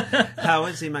 Yeah, I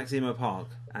went to see Maximo Park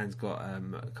and got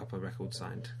a couple of records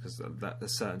signed because the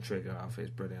Certain Trigger outfit is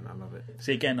brilliant. I love it.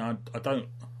 See, again, I don't.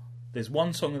 There's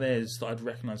one song of theirs that I'd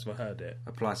recognise if I heard it.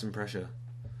 Apply Some Pressure.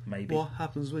 Maybe. What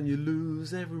happens when you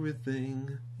lose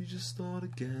everything? You just start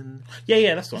again.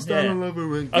 Yeah, that's the one. Start all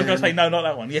over again. I was going to say, no, not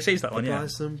that one. Yes, it's that one, Apply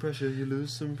some pressure, you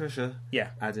lose some pressure. Yeah.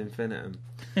 Ad infinitum.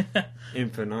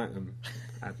 Infinitum.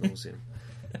 Ad nauseum.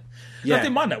 Yeah. I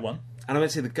didn't mind that one. And I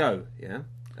went to see the Go, yeah,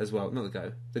 as well. Not the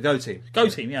Go. The Go Team. Go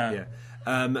Team, yeah. Yeah.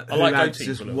 I like Go Team.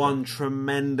 Just one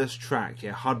tremendous track,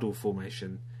 yeah, Huddle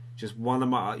Formation. Just one of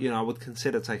my, I would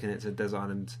consider taking it to Desert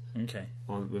Island. Okay.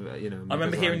 I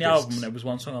remember hearing the album and there was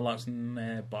one song I liked in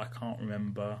there, but I can't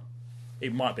remember.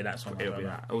 It might be that song. It'll be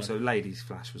that. Also, Ladies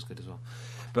Flash was good as well.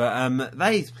 But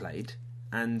they played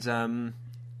and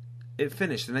it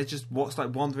finished and they just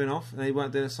like wandering off and they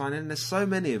weren't doing a sign in. And there's so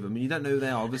many of them and you don't know who they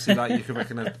are. Obviously, like you can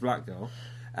recognise the black girl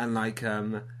and like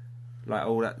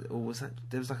all that. Or was that?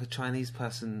 There was like a Chinese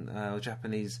person or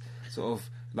Japanese sort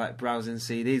of like browsing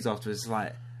CDs afterwards,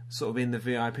 like. Sort of in the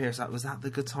VIP, it's like, was that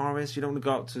the guitarist? You don't want to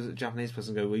go up to a Japanese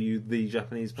person and go, were you the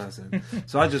Japanese person?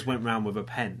 So I just went round with a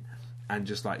pen and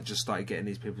just started getting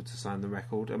these people to sign the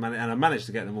record. And I managed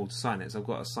to get them all to sign it. So I've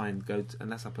got a signed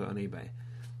unless I put it on eBay.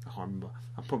 can't remember.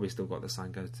 I've probably still got the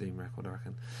signed Go Team record, I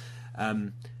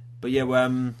reckon. But yeah,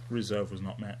 Reserve was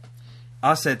not met.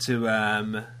 I said to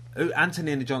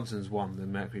Anthony and the Johnsons won the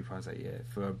Mercury Prize that year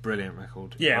for a brilliant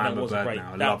record. Yeah, I'm that a was Bird a great.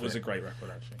 Now. That was a great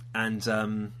record, actually.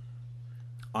 And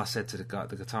I said to the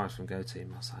guitarist from Go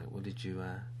Team, I was like, "What did you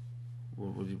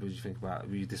what did you think about it?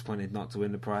 Were you disappointed not to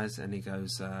win the prize?" And he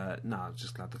goes, "No, I was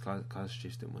just glad the Kaiser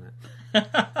Chiefs didn't win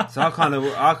it." So I kind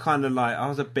of like, I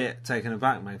was a bit taken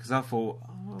aback, man, because I thought,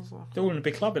 they're all in a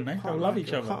big club, aren't they? They all love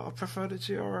each other. I preferred it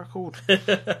to your record.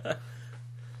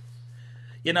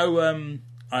 You know,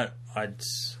 I've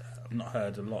not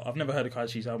heard a lot. I've never heard a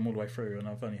Kaiser Chiefs album all the way through, and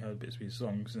I've only heard bits of his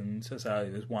songs. And so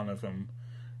there's one of them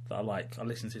that I like. I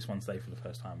listened to this one today for the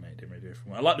first time. It didn't really do it for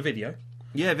me. I like the video.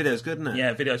 Yeah, video's good, isn't it?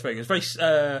 Yeah, video's very good. It's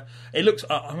very. It looks.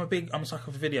 I'm a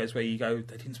sucker for videos where you go,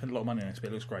 they didn't spend a lot of money on this, but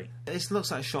it looks great. It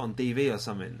looks like shot on DV or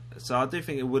something. So I do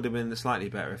think it would have been slightly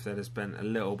better if they'd have spent a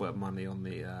little bit of money on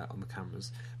the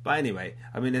cameras. But anyway,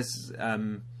 I mean, there's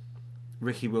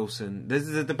Ricky Wilson. There's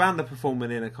the band are performing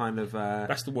in a kind of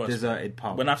that's the worst deserted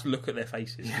pub. When I have to look at their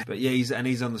faces. Yeah. But yeah, he's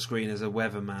on the screen as a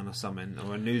weatherman or something,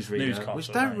 or a newsreader, Newscaster,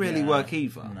 which don't really work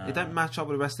either. No. It don't match up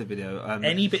with the rest of the video.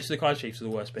 Any bits of the Kaiser Chiefs are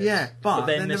the worst bits. Yeah, but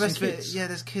then the there's rest of it, kids. yeah,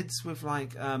 there's kids with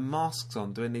like masks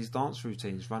on doing these dance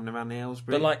routines, running around the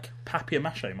Aylesbury. But like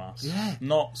papier-mâché masks. Yeah,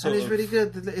 not sort and it's of... really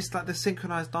good. It's like the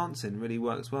synchronised dancing really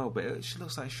works well, but it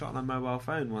looks like shot on a mobile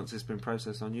phone once it's been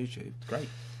processed on YouTube. Great.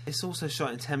 It's also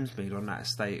shot in Thamesmead on that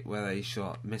estate where they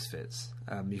shot Misfits.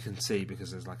 You can see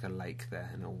because there's like a lake there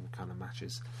and it all kind of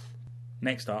matches.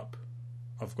 Next up,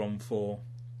 I've gone for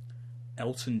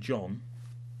Elton John.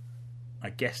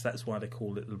 I guess that's why they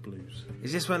call it the blues.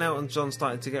 Is this when Elton John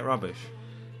started to get rubbish?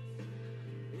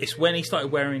 It's when he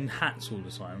started wearing hats all the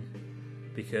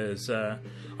time. Because,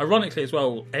 ironically as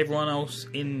well, everyone else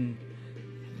in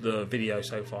the video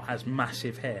so far has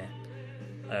massive hair.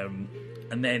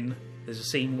 And then there's a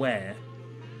scene where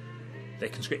they're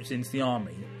conscripted into the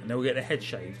army and they'll get their head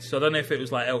shaved. So I don't know if it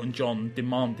was like Elton John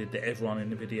demanded that everyone in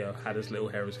the video had as little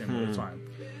hair as him all the time.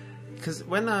 Because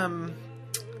when Elton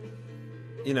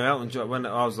John, when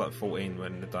I was like 14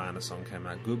 when the Diana song came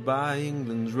out, Goodbye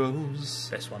England's Rose,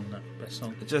 Best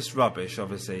song. just rubbish,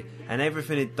 obviously, and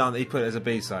everything he'd done, he put it as a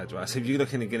B-side, right? So if you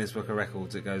look in the Guinness Book of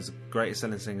Records, it goes greatest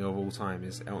selling singer of all time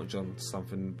is Elton John,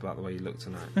 something about the way you look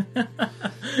tonight,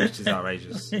 which is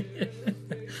outrageous.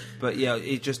 But yeah,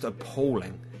 it's just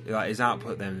appalling. Like his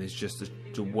output then is just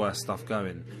the worst stuff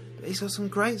going. But he's got some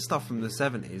great stuff from the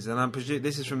 70s, and I'm presuming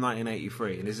this is from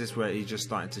 1983, and is this where he just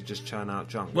started to just churn out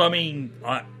junk? Well, I mean,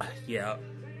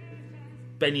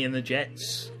 Benny and the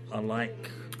Jets, I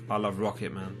love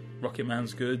Rocket Man. Rocket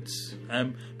Man's good.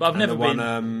 But I've never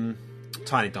been...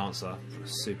 Tiny Dancer,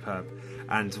 superb.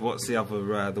 And what's the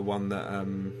other, the one that,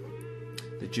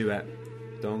 the duet,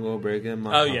 Don't Go Breaking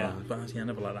My Heart. Oh, yeah, but I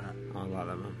never like that. I like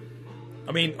that, man.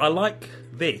 I mean, I like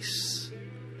this,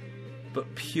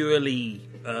 but purely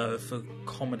for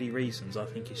comedy reasons. I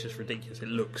think it's just ridiculous. It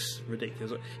looks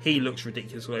ridiculous. He looks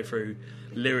ridiculous all the way through.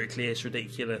 Lyrically, it's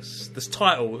ridiculous. The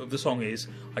title of the song is,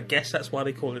 I guess that's why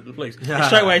they call it the blues.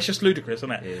 Straight away, it's just ludicrous,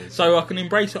 isn't it? It is. So I can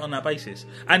embrace it on that basis.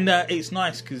 And it's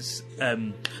nice because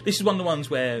this is one of the ones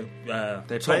where...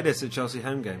 They play this at Chelsea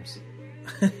home games.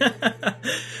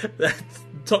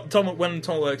 When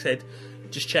Tom Work said,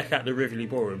 just check out the Rivoli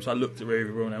Ballroom. So I looked at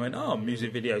Rivoli Ballroom and I went, oh,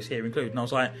 music videos here included. And I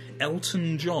was like,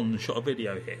 Elton John shot a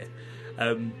video here.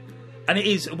 And it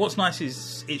is, what's nice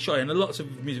is it's shot in, and lots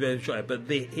of music videos shot it, but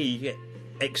here you get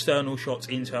external shots,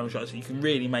 internal shots, that you can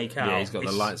really make out. Yeah, he's got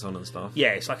the lights on and stuff. Yeah,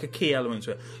 it's like a key element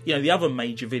to it. You know, the other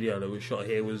major video that was shot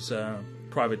here was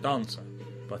Private Dancer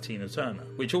by Tina Turner,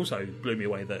 which also blew me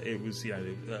away that it was,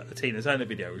 a Tina Turner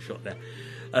video was shot there.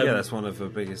 Yeah, that's one of the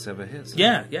biggest ever hits.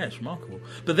 Yeah, it's remarkable.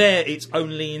 But there, it's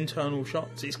only internal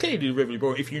shots. It's clearly the Rivoli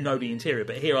Ballroom if you know the interior,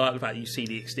 but here I like the fact that you see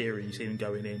the exterior, you see them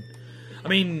going in. I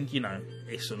mean,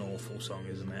 it's an awful song,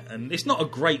 isn't it? And it's not a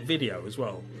great video as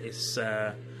well. It's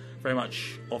very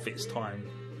much of its time.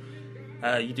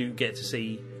 You do get to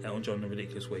see Elton John in a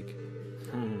ridiculous wig,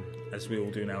 as we all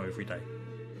do now every day.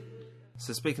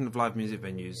 So speaking of live music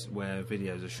venues where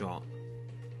videos are shot,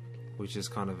 which is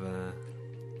kind of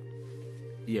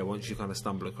once you kind of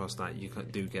stumble across that, you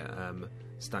do get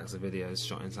stacks of videos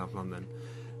shot in South London.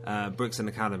 Brixton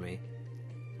Academy,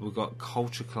 we've got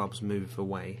Culture Club's Move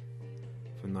Away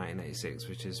from 1986,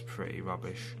 which is pretty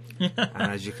rubbish.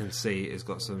 And as you can see, it's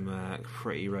got some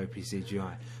pretty ropey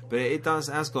CGI. But it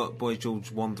has got Boy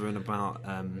George wandering about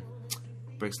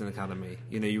Brixton Academy.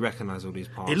 You recognise all these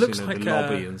parts. It looks like the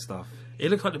lobby and stuff. It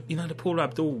looks like the Paula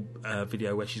Abdul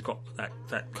video where she's got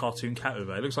that cartoon cat with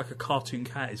her. It looks like a cartoon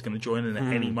cat is going to join in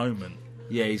at any moment.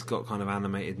 Yeah, he's got kind of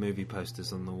animated movie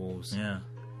posters on the walls. Yeah.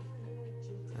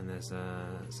 And there's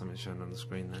something shown on the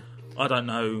screen there. I don't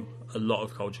know a lot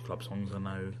of Culture Club songs. I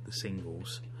know the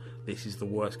singles. This is the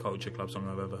worst Culture Club song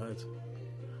I've ever heard.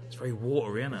 It's very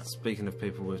watery, isn't it? Speaking of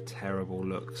people with terrible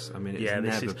looks, I mean, it's Yeah,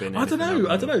 never been. I don't know.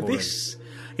 Appalling.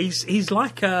 He's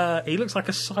like he looks like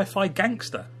a sci-fi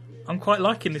gangster. I'm quite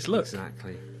liking this look.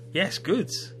 Exactly. Yes, good.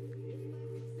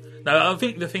 No, I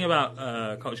think the thing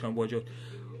about Culture Club Boy George,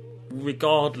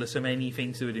 regardless of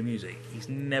anything to do with the music, he's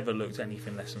never looked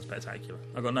anything less than spectacular.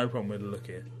 I've got no problem with the look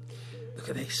here. Look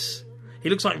at this. He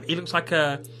looks like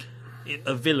a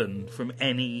villain from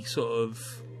any sort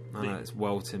of. I know, it's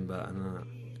well Tim Burton, isn't it?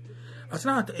 I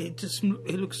don't know.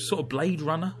 It looks sort of Blade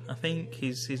Runner. I think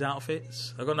his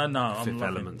outfits. I got no. Fifth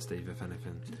Element, Steve, if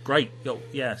anything. Great.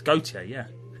 Yeah, it's Gautier. Yeah.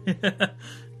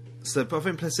 So, I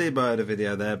think Placebo had a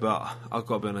video there, but I've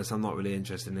got to be honest, I'm not really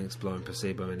interested in exploring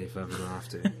Placebo any further than I have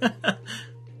to.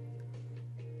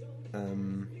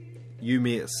 You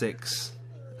Me at 6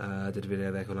 did a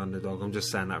video there called Underdog. I'm just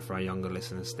saying that for our younger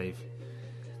listeners, Steve.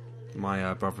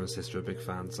 My brother and sister are big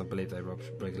fans. I believe they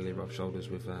regularly rub shoulders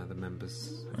with the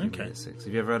members of You Me at 6.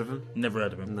 Have you ever heard of them? Never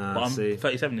heard of him. No, but I'm see.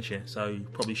 37 this year, so you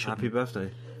probably shouldn't. Happy birthday.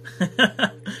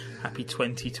 Happy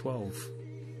 2012.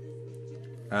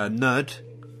 Nerd.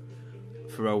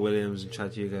 Pharrell Williams and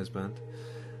Chad Hugo's band.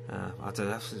 I don't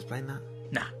have to explain that.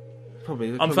 Nah.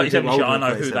 Probably. I'm 37 this year, I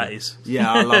know who that is.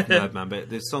 Yeah, I love Nerd Man, but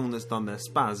the song that's done there,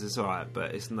 Spaz, is alright,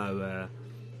 but it's no,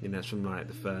 it's from like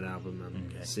the third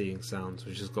album, Seeing Sounds,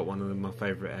 which has got one of my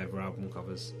favourite ever album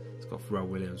covers. It's got Pharrell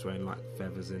Williams wearing like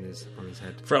feathers on his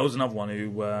head. Pharrell's another one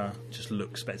who just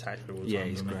looks spectacular all the time. Yeah,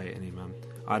 he's great, isn't he, man?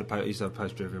 I used to have a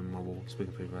poster of him on my wall.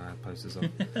 Speaking of people, I had posters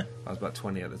on. I was about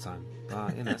 20 at the time.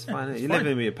 But, it's fine. You're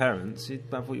living with your parents. You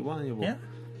have what you want on your wall. Yeah.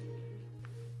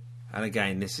 And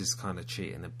again, this is kind of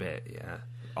cheating a bit, yeah.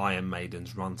 Iron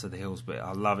Maiden's Run to the Hills, but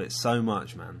I love it so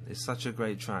much, man. It's such a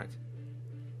great track.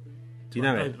 Do you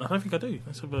know it? I don't think I do.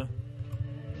 Let's have a...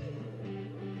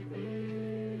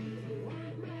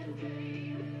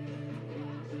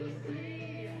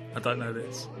 I don't know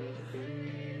this.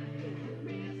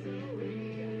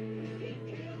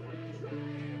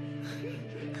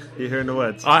 You're hearing the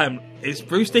words? It's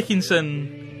Bruce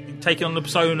Dickinson taking on the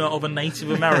persona of a Native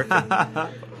American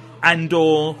and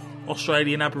or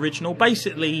Australian Aboriginal.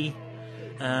 Basically,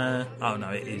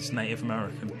 it is Native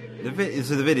American.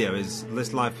 So the video is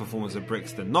this live performance at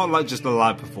Brixton. Not like just a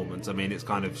live performance. I mean, it's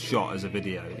kind of shot as a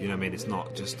video. You know what I mean? It's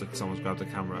not just someone's grabbed a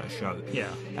camera at a show. Yeah.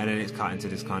 And then it's cut into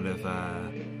this kind of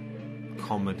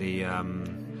comedy...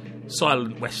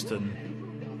 silent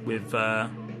western with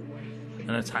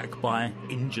an attack by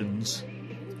Injuns.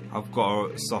 I've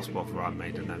got a soft spot for Iron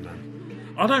Maiden, though,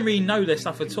 man. I don't really know their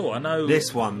stuff at all. I know...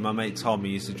 This one, my mate Tom,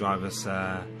 he used to drive us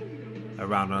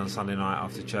around on a Sunday night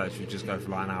after church. We'd just go for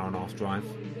like an hour and a half drive.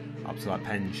 Up to like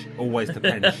Penge, always to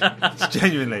Penge. It's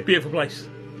genuinely beautiful place.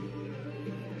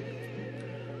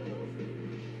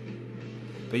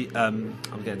 But I'm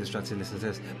getting distracted listening to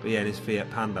this. But yeah, in his Fiat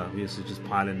Panda, we used to just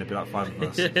pile in. There'd be like 5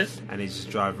 of us, and he'd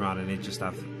just drive around, and he'd just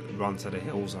have Run to the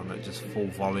Hills on at just full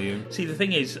volume. See, the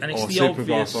thing is, and it's or the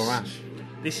Supergrass obvious. Or Ash.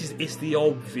 It's the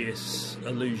obvious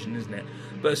illusion, isn't it?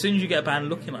 But as soon as you get a band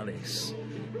looking like this,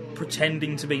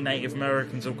 pretending to be Native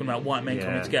Americans, talking about white men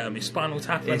coming to get them, it's Spinal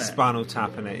Tap, isn't it? It's Spinal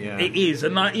Tap, in it, yeah. It is,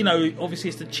 and obviously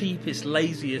it's the cheapest,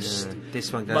 laziest,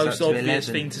 this one goes most up to obvious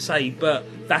 11. thing to say, but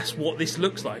that's what this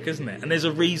looks like, isn't it? And there's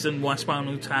a reason why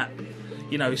Spinal Tap,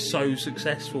 is so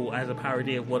successful as a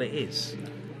parody of what it is.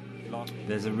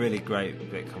 There's a really great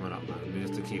bit coming up, man. We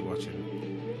have to keep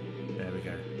watching. There we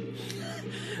go.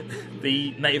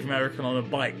 The Native American on a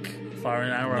bike firing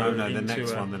an arrow. No, into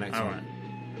the next one.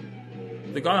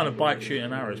 Right. The guy on a bike shooting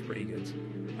an arrow is pretty good.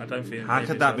 I don't think. How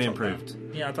could that be improved?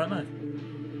 Yeah, I don't know.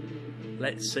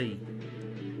 Let's see.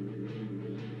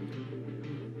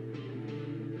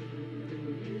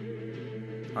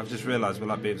 I've just realised we're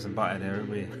like Beavis and Butthead here, aren't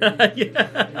we?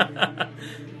 Yeah.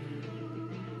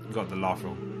 Got the laugh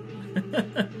wrong.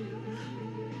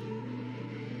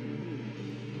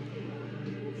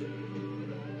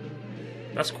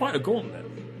 That's quite a gauntlet.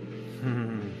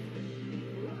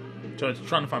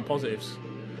 Trying to find positives.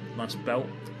 Nice belt.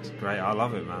 It's great. I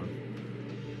love it, man.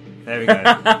 There we go.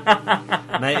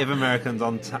 Native Americans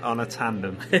on a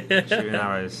tandem shooting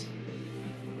arrows.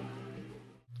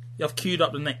 I've queued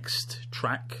up the next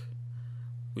track,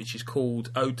 which is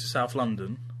called Ode to South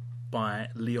London by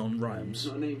Leon Rimes.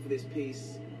 Not a name for this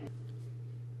piece.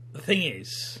 The thing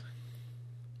is,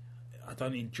 I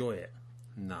don't enjoy it.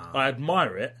 No. I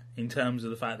admire it in terms of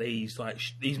the fact that he's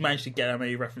managed to get how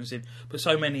many references in, but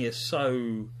so many are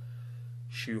so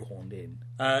shoehorned in.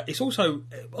 It's also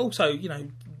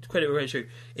credit where it's due.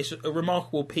 It's a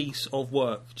remarkable piece of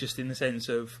work, just in the sense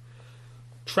of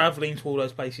travelling to all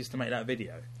those places to make that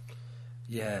video.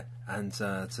 Yeah, and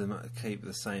to keep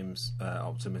the same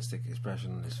optimistic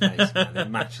expression on his face, man, it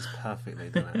matches perfectly,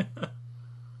 doesn't it?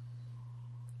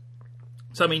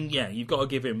 So, I mean, yeah, you've got to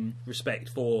give him respect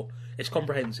for it's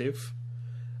comprehensive.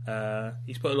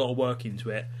 He's put a lot of work into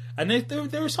it. And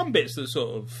there are some bits that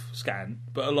sort of scan,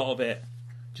 but a lot of it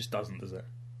just doesn't, does it?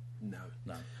 No.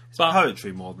 It's But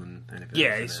poetry more than anything yeah,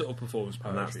 else, it's isn't sort of performance it?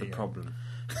 poetry. And that's the problem.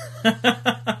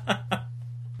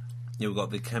 You've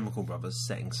got the Chemical Brothers,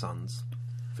 Setting Suns,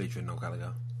 featuring Noel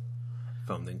Gallagher,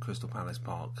 filmed in Crystal Palace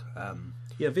Park.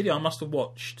 Yeah, video I must have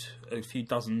watched a few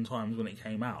dozen times when it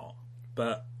came out,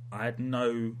 but I had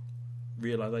no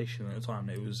realisation at the time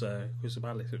that it was Crystal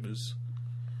Palace. It was...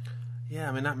 Yeah,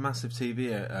 I mean, that massive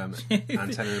TV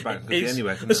antenna in the back could be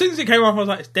anywhere. As soon as it came off, I was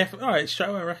like, it's definitely... Alright, straight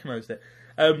away I recognised it.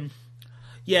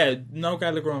 Yeah, Noel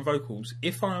Gallagher on vocals,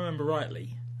 if I remember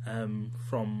rightly,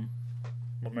 from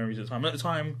my memories at the time. At the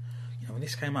time, when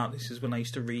this came out, this is when I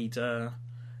used to read The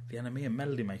Enemy and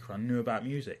Melody Maker. I knew about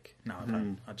music. No, I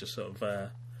don't. I just sort of... I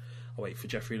wait for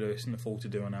Jeffrey Lewis in the fall to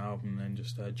do an album and then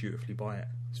just dutifully buy it.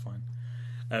 It's fine.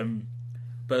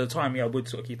 But at the time, I would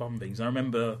sort of keep up on things. I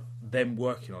remember them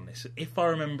working on this. If I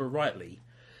remember rightly,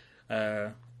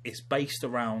 it's based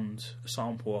around a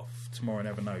sample off Tomorrow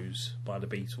Never Knows by the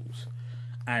Beatles.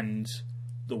 And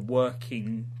the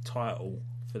working title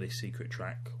for this secret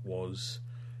track was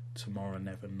Tomorrow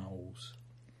Never Knows.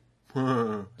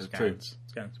 Scans.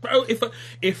 But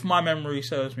if my memory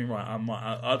serves me right, I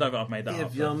don't think I've made that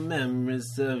up. If your memory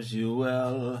serves you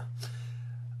well.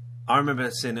 I remember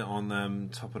seeing it on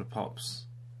Top of the Pops,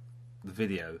 the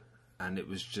video, and it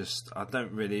was just... I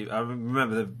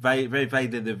remember very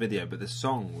vaguely the video, but the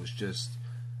song was just...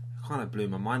 kind of blew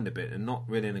my mind a bit, and not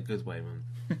really in a good way, man.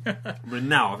 But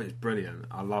now I think it's brilliant.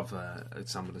 I love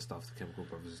some of the stuff the Chemical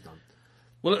Brothers has done.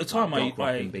 Well, at the time,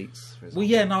 beats, for example. well,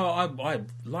 yeah, no, I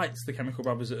liked the Chemical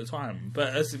Brothers at the time,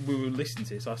 but as we were listening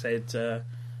to this, I said,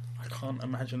 I can't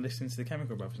imagine listening to the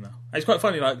Chemical Brothers now. And it's quite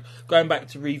funny, like going back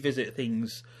to revisit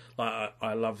things. Like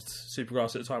I loved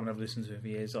Supergrass at the time, and I've listened to it for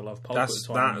years. I love Pulp at the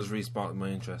time. That has re-sparked my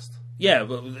interest. Yeah,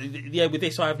 but with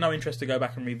this, I have no interest to go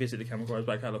back and revisit the Chemical Brothers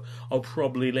back catalogue. I'll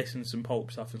probably listen to some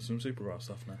Pulp stuff and some Supergrass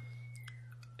stuff now.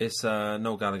 It's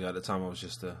Noel Gallagher. At the time, I was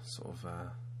just a sort of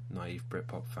naive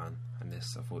Britpop fan, and I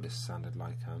thought this sounded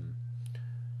like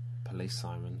police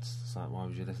sirens. It's like, why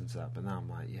would you listen to that? But now I'm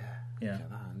like, get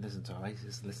that and listen to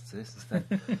Oasis, listen to this instead.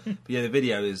 But yeah, the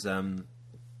video is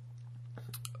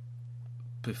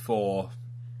before,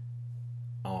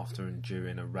 after, and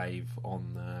during a rave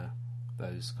on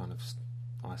those kind of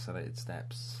isolated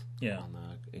steps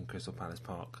in Crystal Palace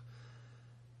Park.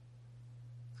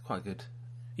 It's quite good.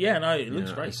 Yeah, no, it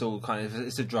looks great. It's all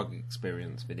it's a drug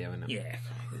experience video, isn't it? Yeah,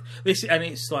 and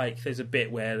it's like there's a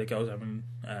bit where the girl's having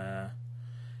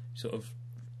sort of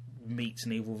meets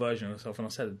an evil version of herself, and I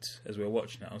said as we were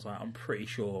watching it, I was like, I'm pretty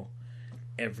sure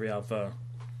every other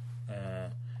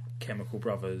Chemical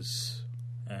Brothers,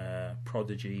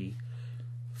 Prodigy,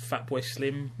 Fatboy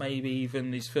Slim, maybe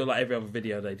even. I just feel like every other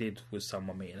video they did was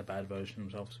someone meeting a bad version of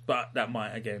themselves. But that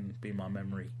might again be my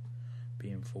memory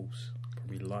being false.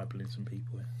 Probably libeling some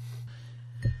people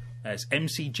here. It's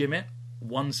MC Jimmet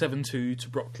 172 to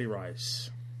Broccoli Rice.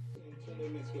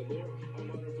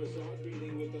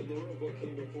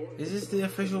 Is this the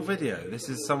official video? This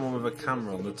is someone with a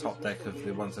camera on the top deck of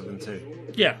the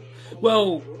 172. Yeah.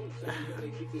 Well,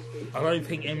 I don't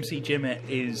think MC Jimmet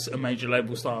is a major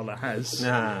label style that has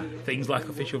things like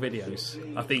official videos.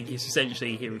 I think it's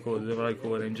essentially he recorded the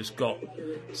vocal and then just got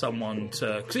someone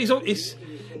to... Because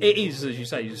it is, as you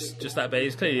say, just that, but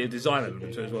it's clearly a design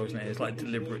element to it as well, isn't it? It's like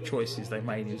deliberate choices they've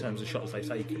made in terms of shots they've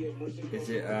taken. Is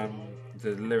it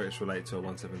the lyrics relate to a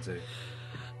 172?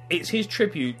 It's his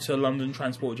tribute to London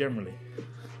transport generally.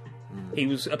 He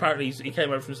was apparently he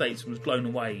came over from the States and was blown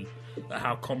away at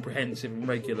how comprehensive and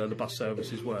regular the bus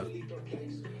services were.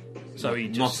 So he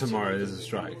just... Not tomorrow, there's a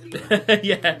strike.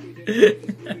 Yeah.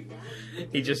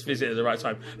 He just visited at the right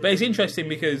time. But it's interesting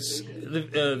because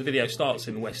the video starts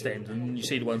in the West End and you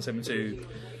see the 172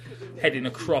 heading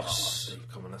across...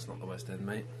 Come on, that's not the West End,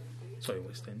 mate. Sorry,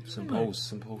 West End. St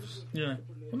Paul's. Yeah.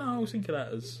 Well, no, I was thinking of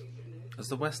that as... As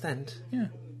the West End? Yeah.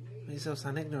 You still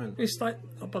sound ignorant. It's like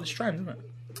up by the Strand, isn't it?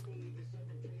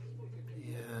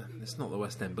 Yeah, it's not the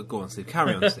West End, but go on, Steve.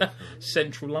 Carry on, Steve.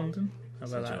 Central London. How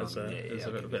about Central that London. as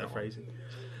a bit of phrasing?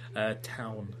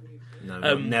 Town.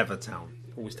 No, never town.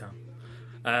 Always town.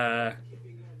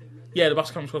 Yeah, the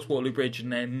bus comes across Waterloo Bridge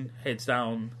and then heads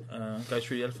down, goes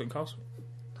through the Elephant Castle,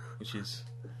 which is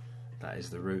That is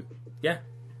the route. Yeah,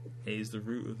 it is the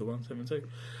route of the 172.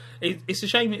 It's a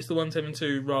shame it's the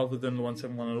 172 rather than the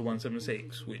 171 or the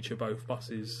 176, which are both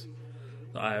buses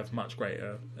that I have much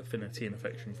greater affinity and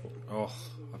affection for. Oh,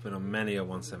 I've been on many a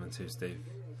 172, Steve.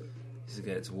 Used to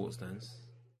get it to Waterstones.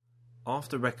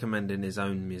 After recommending his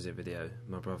own music video,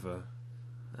 my brother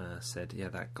said, yeah,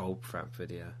 that Goldfrapp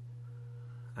video.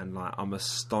 And like, I'm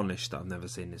astonished that I've never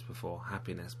seen this before.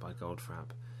 Happiness by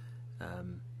Goldfrapp.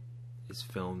 It's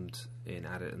filmed in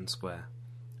Addington Square.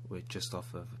 We're just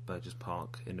off of Burgess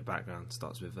Park. In the background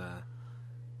starts with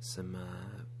some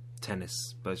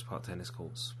tennis, Burgess Park tennis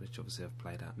courts, which obviously I've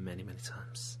played at many, many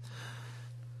times.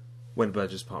 When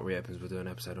Burgess Park reopens, we'll do an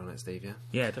episode on it, Steve, yeah?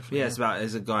 Yeah, definitely. Yeah, it's about,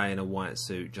 there's a guy in a white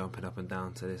suit jumping up and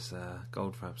down to this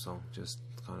Goldfrapp song, just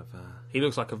kind of... He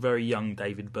looks like a very young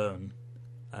David Byrne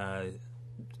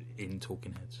in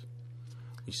Talking Heads,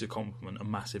 which is a compliment, a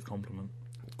massive compliment.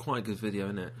 Quite a good video,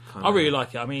 isn't it? I really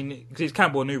like it. I mean, because it's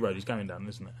Camberwell New Road he's going down,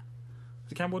 isn't it?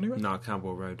 Is it Camberwell New Road? No,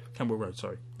 Camberwell Road. Camberwell Road,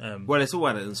 sorry. Well, it's all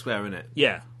Addington Square, isn't it?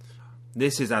 Yeah.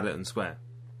 This is Addington Square.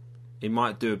 It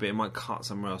might do a bit, it might cut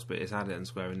somewhere else, but it's Addington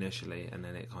Square initially, and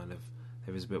then it kind of,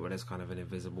 there is a bit where there's kind of an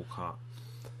invisible cut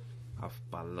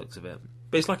by the looks of it.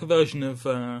 But it's like a version of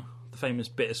the famous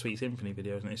Bittersweet Symphony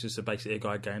video, isn't it? It's just basically a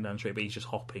guy going down the street, but he's just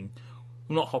hopping.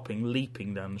 Well, not hopping,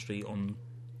 leaping down the street on...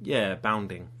 Yeah,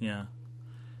 bounding. Yeah.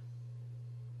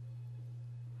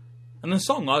 And the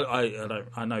song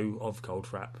I know of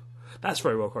Goldfrapp, that's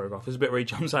very well choreographed. There's a bit where he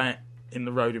jumps out in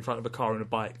the road in front of a car and a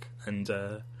bike, and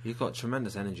you've got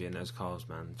tremendous energy in those cars,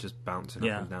 man, just bouncing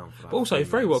up and down. For like but also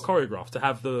very minutes. well choreographed to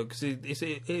have the, because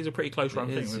it is a pretty close run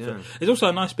thing. Yeah. It's also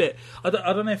a nice bit. I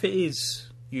don't know if it is.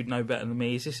 You'd know better than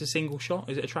me. Is this a single shot?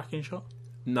 Is it a tracking shot?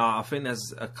 No, I think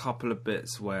there's a couple of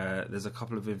bits where there's a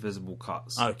couple of invisible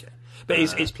cuts. Okay, but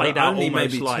it's played out only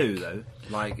almost maybe like two though.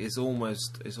 Like it is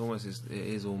almost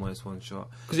one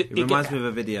shot. Because it reminds me of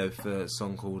a video for a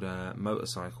song called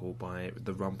 "Motorcycle" by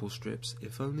the Rumble Strips.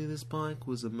 If only this bike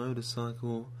was a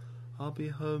motorcycle, I'll be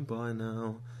home by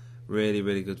now. Really,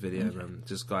 really good video.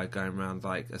 Just guy going around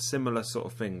like a similar sort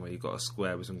of thing where you've got a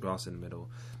square with some grass in the middle.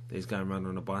 He's going around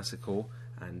on a bicycle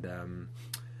and.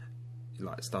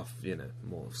 Like stuff,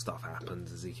 more stuff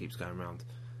happens as he keeps going around.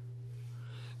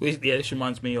 Well, yeah, this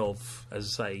reminds me of,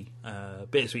 as I say,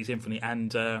 Bittersweet Symphony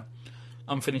and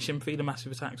Unfinished Sympathy, the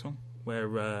Massive Attack song,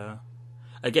 where,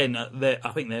 again,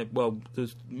 I think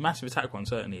the Massive Attack one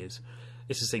certainly is.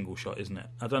 It's a single shot, isn't it?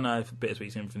 I don't know if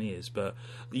Bittersweet Symphony is, but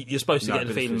you're supposed to get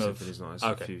the feeling of... Not.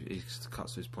 Okay. He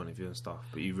cuts to his point of view and stuff,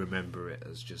 but you remember it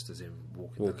as just as him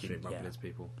walking down the street, bumping into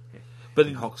people. Yeah. But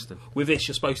in Hoxton. With this,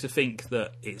 you're supposed to think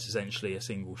that it's essentially a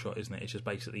single shot, isn't it? It's just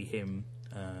basically him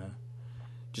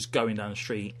just going down the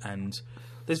street, and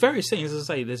there's various things. As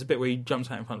I say, there's a bit where he jumps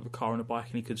out in front of a car on a bike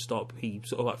and he could stop. He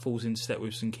sort of like falls into step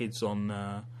with some kids on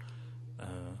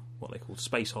what they call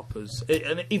space hoppers.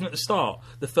 And even at the start,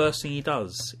 the first thing he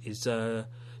does is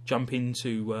jump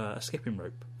into a skipping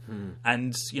rope,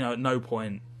 and at no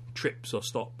point trips or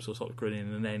stops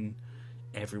grinning, and then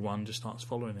everyone just starts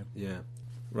following him. Yeah.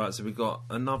 Right, so we've got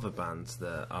another band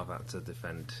that I've had to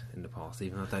defend in the past,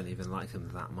 even though I don't even like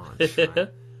them that much. Right?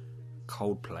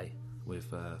 Coldplay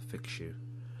with Fix You.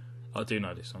 I do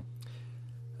know this song.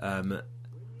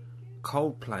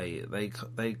 Coldplay,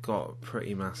 they got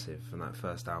pretty massive from that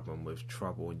first album with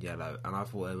Trouble and Yellow, and I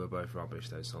thought they were both rubbish,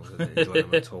 those songs. I didn't enjoy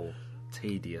them at all.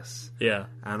 Tedious. Yeah.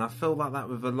 And I feel like that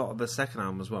with a lot of the second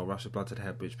album as well, Rush of Blood to the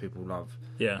Head, which people love.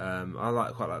 Yeah.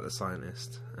 I quite like The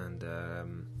Scientist and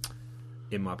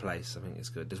In My Place. I think it's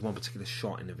good. There's one particular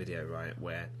shot in the video, right,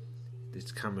 where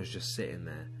this camera's just sitting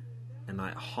there, and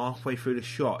like halfway through the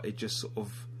shot, it just sort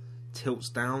of tilts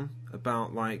down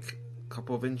about like a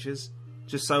couple of inches.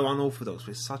 Just so unorthodox,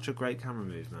 but it's such a great camera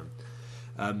move,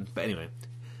 man. But anyway,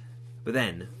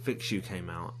 then Fix You came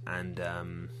out, and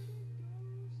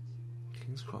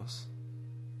King's Cross.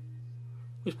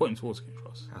 He's pointing towards King's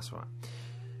Cross. That's right.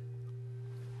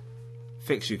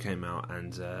 Fix You came out,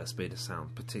 and Speed of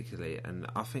Sound particularly, and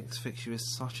I think Fix You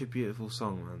is such a beautiful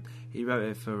song, man. He wrote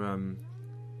it for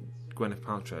Gwyneth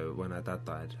Paltrow when her dad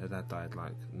died. Her dad died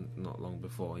like not long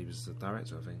before. He was the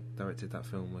director, I think. Directed that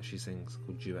film where she sings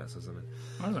called Duets or something.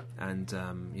 Oh, right. And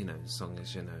the song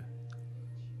is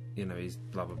he's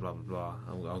blah blah blah blah blah.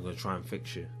 I'm going to try and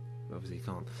fix you. Obviously, he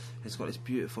can't. It's got this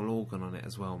beautiful organ on it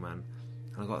as well, man.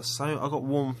 And I got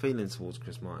warm feelings towards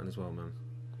Chris Martin as well, man.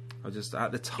 I just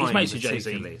at the time he's mates with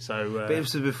Jay-Z, so but it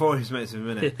was before he was mates with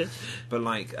him, innit? But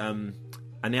like, and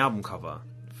the album cover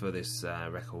for this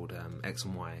record, X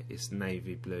and Y. It's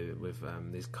navy blue with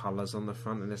these colours on the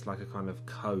front, and it's like a kind of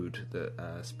code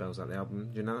that spells out the album.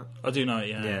 Do you know that? I do know it,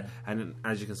 Yeah, and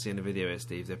as you can see in the video here,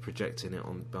 Steve, they're projecting it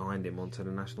on behind him onto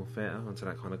the National Theatre, onto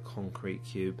that kind of concrete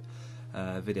cube.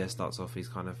 Video starts off, he's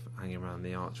kind of hanging around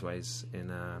the archways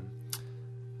in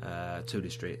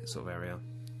Tooley Street sort of area.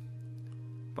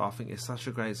 But I think it's such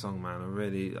a great song, man.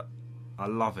 I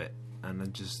love it, and I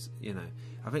just,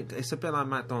 I think it's a bit like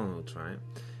McDonald's, right?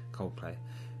 Coldplay.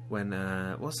 When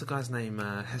what's the guy's name?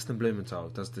 Heston Blumenthal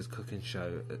does this cooking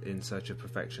show, In Search of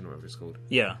Perfection, or whatever it's called.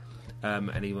 Yeah.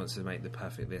 And he wants to make the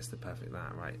perfect this, the perfect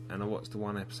that, right? And I watched the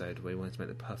one episode where he wanted to make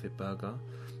the perfect burger.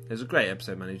 It was a great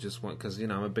episode, man. He just because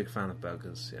I'm a big fan of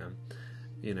burgers.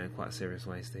 Yeah, quite a serious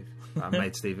way, Steve. I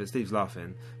made Steve's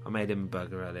laughing. I made him a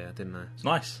burger earlier, didn't I?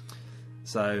 Nice.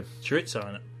 So chorizo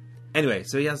in it. Anyway,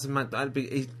 so he has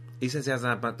he says he hasn't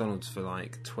had McDonald's for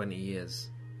like 20 years,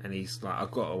 and he's like,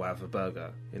 I've got to have a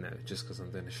burger, just because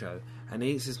I'm doing a show. And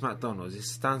he eats his McDonald's. He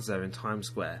stands there in Times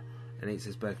Square and eats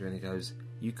his burger, and he goes,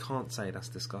 "You can't say that's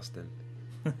disgusting."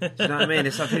 Do you know what I mean?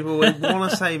 It's like people want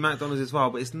to say McDonald's is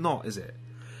vile, but it's not, is it?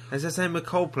 It's the same with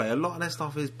Coldplay. A lot of their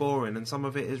stuff is boring, and some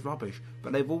of it is rubbish.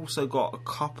 But they've also got a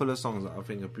couple of songs that I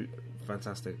think are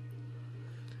fantastic.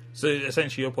 So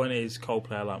essentially, your point is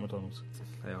Coldplay are like McDonald's.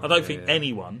 Are, I don't think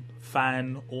anyone,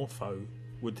 fan or foe,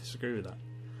 would disagree with that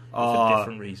for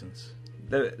different reasons.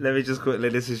 Let me just quickly.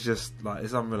 This is just like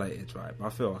it's unrelated, right? But I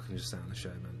feel I can just say on the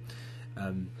show,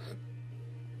 man.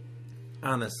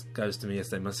 Anna goes to me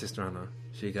yesterday. My sister Anna.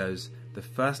 She goes, the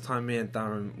first time me and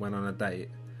Darren went on a date,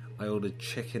 I ordered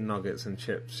chicken nuggets and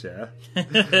chips. Yeah,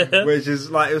 which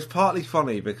is like it was partly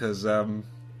funny because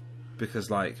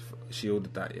like she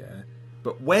ordered that. Yeah.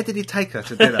 But where did he take her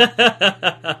to dinner?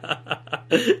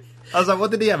 I was like, what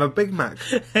did he have? A Big Mac?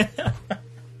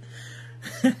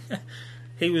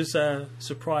 He was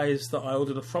surprised that I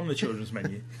ordered it from the children's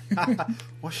menu.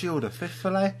 What's she order? Fish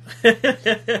fillet?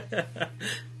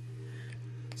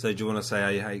 So do you want to say how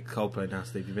you hate Coldplay now,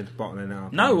 Steve? You've been bottling it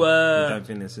up. No, you don't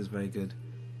think this is very good?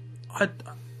 I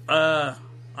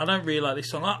don't really like this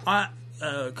song.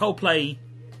 Coldplay,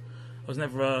 I was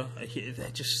never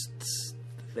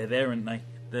they're there, aren't they?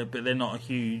 But they're not a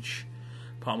huge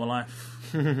part of my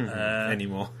life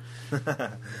anymore.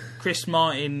 Chris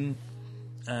Martin,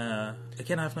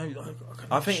 again, I have no.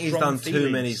 I think he's done too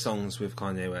feelings. many songs with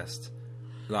Kanye West.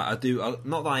 Like I do,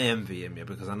 not that I envy him,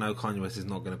 because I know Kanye West is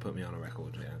not going to put me on a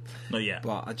record, Not yet.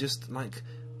 But I just like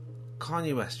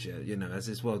Kanye West, as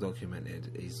it's well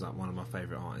documented. He's like one of my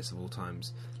favourite artists of all time.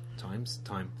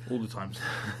 All the times.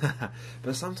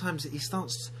 But sometimes he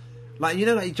starts. Like,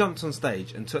 he jumped on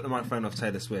stage and took the microphone off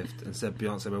Taylor Swift and said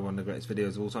Beyonce were one of the greatest videos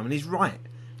of all time. And he's right.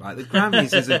 Like, the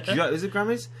Grammys is a joke. Is it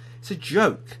Grammys? It's a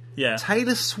joke. Yeah.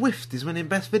 Taylor Swift is winning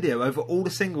Best Video over all the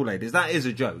single ladies. That is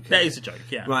a joke. That is a joke,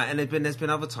 yeah. Right, and there's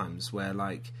been other times where,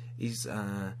 like, he's...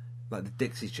 like the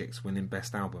Dixie Chicks winning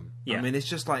Best Album. Yeah. I mean, it's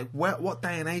just like, what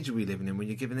day and age are we living in when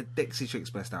you're giving the Dixie Chicks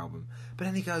Best Album? But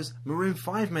then he goes, Maroon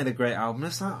 5 made a great album.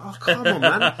 It's like, oh, come on,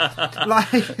 man.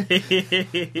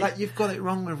 like, you've got it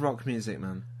wrong with rock music,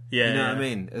 man. Yeah. You know what I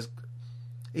mean?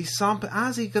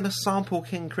 How's he going to sample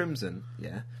King Crimson?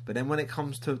 Yeah. But then when it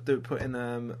comes to putting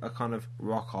a kind of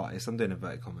rock artist, I'm doing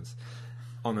inverted commas,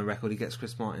 on the record, he gets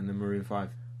Chris Martin and Maroon 5.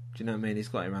 Do you know what I mean? He's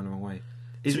got it around the wrong way.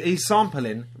 He's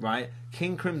sampling, right,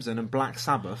 King Crimson and Black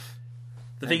Sabbath.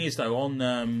 The thing is, though,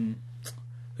 on...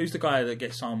 who's the guy that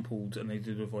gets sampled and they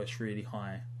do the voice really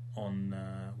high on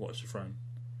Watch the Throne?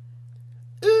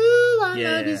 Ooh, I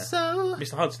love you so.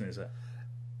 Mr. Hudson, is it?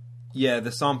 Yeah,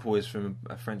 the sample is from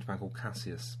a French man called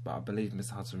Cassius, but I believe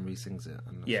Mr. Hudson re-sings it.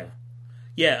 I'm not sure.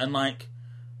 Yeah, and like...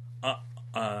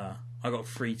 I got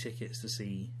free tickets to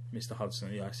see Mr. Hudson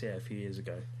at the ICA a few years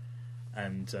ago.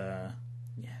 And...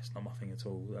 yeah, it's not my thing at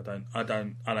all. I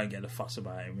don't get a fuss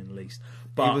about him in the least.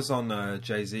 But he was on a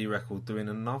Jay-Z record doing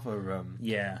another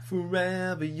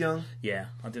Forever Young. Yeah,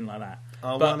 I didn't like that.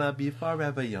 I wanna be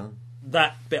forever young.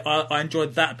 That bit, I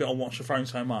enjoyed that bit on Watch the Throne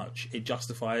so much. It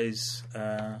justifies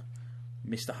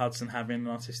Mr. Hudson having an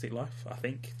artistic life, I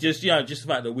think. Just the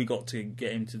fact that we got to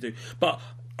get him to do. But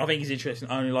I think he's interesting.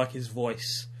 I only like his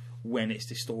voice when it's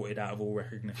distorted out of all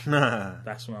recognition.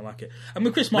 That's when I like it. And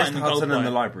with Chris Martin Mr. Hudson in the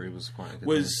Library was quite a good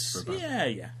one.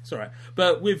 Yeah, it's alright.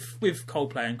 But with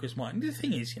Coldplay and Chris Martin, the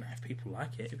thing is, if people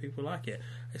like it,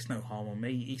 it's no harm on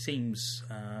me. He seems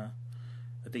a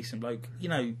decent bloke.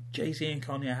 Jay-Z and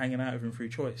Kanye are hanging out with him through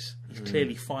choice. He's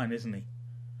clearly fine, isn't he?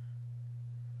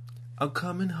 I'm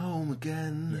coming home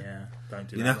again. Yeah, don't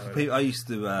do that. I used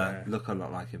to look a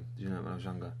lot like him. Do you know when I was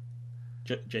younger?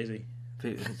 Jay-Z.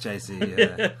 Jay-Z,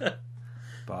 yeah.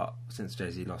 But since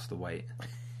Jay-Z lost the weight,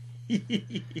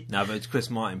 No, but it's Chris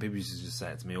Martin. People used to just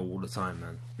say it to me all the time,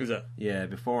 man. Is that? Yeah,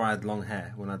 before I had long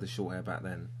hair, when I had the short hair back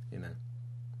then, you know.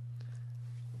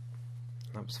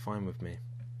 That was fine with me.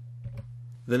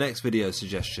 The next video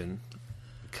suggestion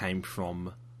came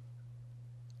from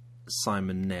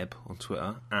Simon Nebb on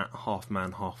Twitter, at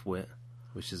halfman.halfwit,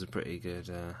 which is a pretty good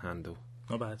handle.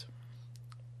 Not bad.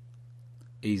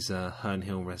 He's a Herne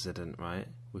Hill resident, right?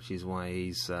 Which is why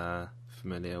he's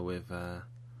familiar with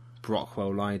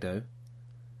Brockwell Lido,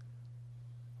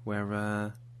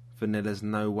 where Vanilla's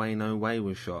No Way, No Way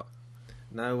was shot.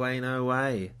 No way, no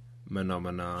way.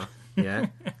 Phenomena. Yeah?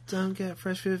 Don't get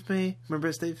fresh with me. Remember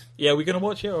it, Steve? Yeah, are we going to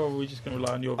watch it, or are we just going to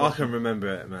rely on your I version? can remember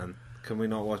it, man. Can we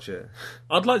not watch it?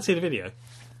 I'd like to see the video.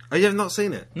 Oh, you have not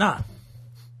seen it? Nah.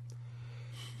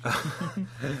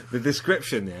 The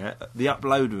description, yeah? The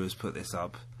uploader has put this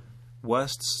up.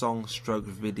 Worst song stroke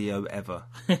video ever.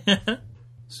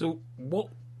 So, what?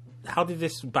 How did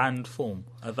this band form?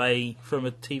 Are they from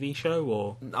a TV show,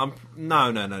 or...?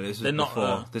 No. This was They're not,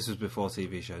 before. This was before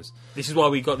TV shows. This is why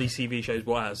we got these TV shows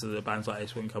brought out, so that bands like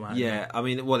this wouldn't come out. Yeah, I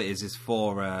mean, what it is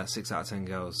 4 6 out of 10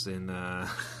 girls in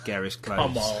garish clothes.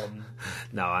 Come on.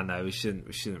 No, I know we shouldn't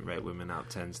rate women out of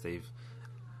 10, Steve.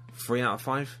 3 out of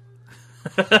 5.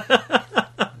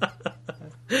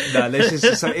 No, this is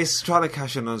just, it's trying to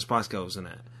cash in on Spice Girls, isn't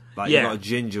it? Like, Yeah. you've got a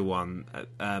ginger one,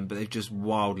 but they've just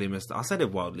wildly missed... I said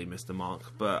they've wildly missed the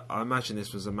mark, but I imagine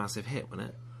this was a massive hit, wasn't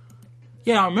it?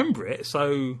 Yeah, I remember it,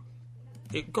 so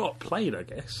it got played, I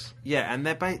guess. Yeah, and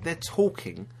they're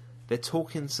talking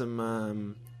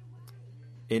some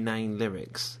inane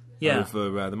lyrics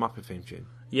over the Muppet theme tune.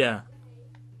 Yeah.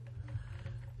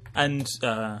 And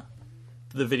the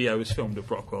video was filmed at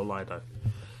Brockwell Lido.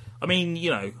 I mean, you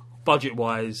know,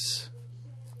 budget-wise,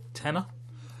 tenner.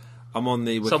 I'm on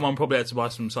the... Someone probably had to buy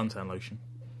some suntan lotion.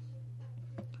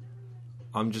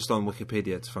 I'm just on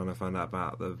Wikipedia to find out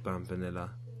about the band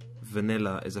Vanilla.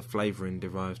 Vanilla is a flavouring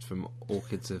derived from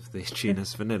orchids of the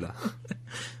genus Vanilla.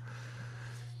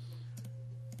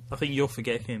 I think you're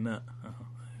forgetting that.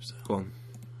 Go on.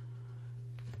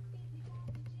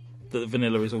 That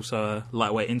vanilla is also a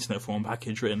lightweight internet form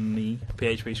package written in the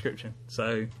PHP scription.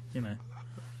 So, you know,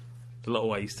 there's a lot of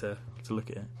ways to look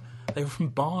at it. They were from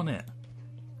Barnet.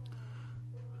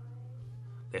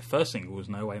 Their first single was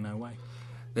No Way, No Way.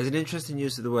 There's an interesting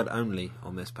use of the word only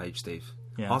on this page, Steve.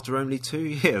 Yeah. After only 2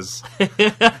 years,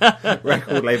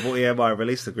 record label EMI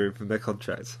released the group from their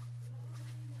contract.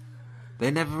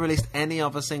 They never released any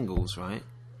other singles, right?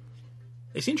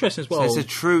 It's interesting as well. So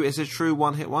it's a true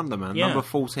one-hit wonder, man. Yeah. Number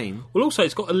 14. Well, also,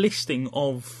 it's got a listing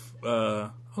of...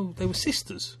 they were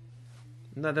sisters.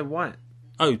 No, they're white.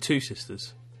 Oh, 2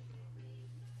 sisters.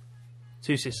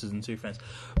 2 sisters and 2 friends.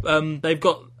 They've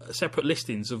got separate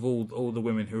listings of all the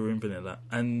women who are in Vanilla,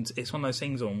 and it's one of those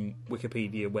things on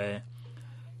Wikipedia where,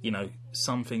 you know,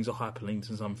 some things are hyperlinked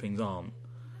and some things aren't,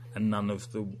 and none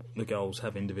of the girls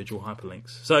have individual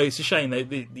hyperlinks. So it's a shame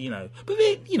they you know, but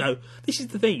you know, this is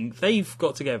the thing. They've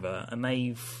got together and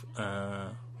they've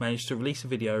managed to release a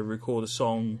video, record a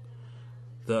song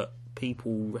that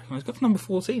people recognise. Got to number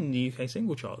 14 in the UK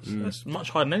single charts. That's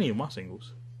much higher than any of my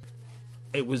singles.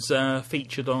 It was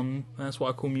featured on That's What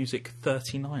I Call Music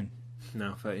 39.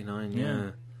 Now 39,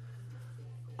 yeah.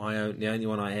 The only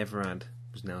one I ever had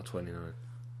was Now 29.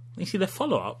 You see, their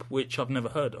follow-up, which I've never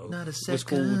heard of, Not a was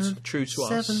called second, True to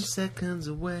 7 Us. seconds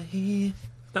away.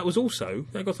 That was also,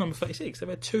 they got to number 36. They've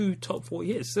had 2 top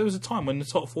 40 hits. There was a time when the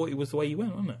top 40 was the way you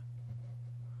went, wasn't it?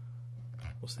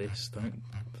 What's this? Don't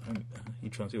you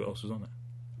try and see what else was on it?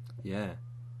 Yeah.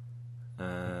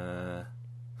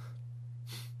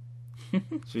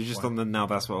 So you're just on the Now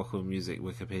That's What I Call Music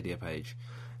Wikipedia page,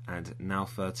 and Now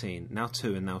 13, Now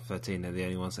 2 and Now 13 are the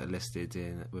only ones that are listed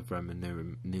with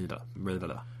Roman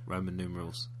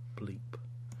numerals. Bleep. Do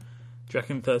you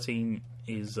reckon 13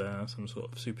 is some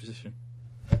sort of superstition?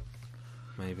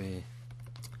 Maybe.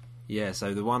 Yeah,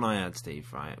 so the one I had,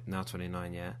 Steve, right, Now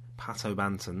 29, yeah. Pato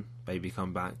Banton, Baby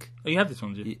Come Back. Oh, you had this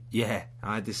one, did you? Yeah,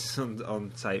 I had this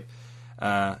on tape.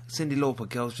 Cyndi Lauper,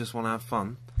 Girls Just Want to Have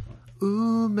Fun.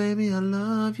 Ooh, baby, I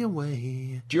love your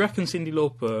way. Do you reckon Cyndi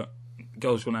Lauper,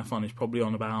 Girls Wanna Have Fun, is probably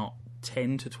on about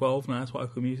 10 to 12 now? That's what I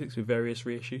call music with various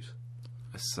reissues.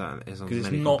 It's on Because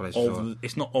many compilations.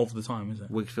 it's not of the time, is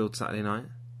it? Wigfield Saturday Night.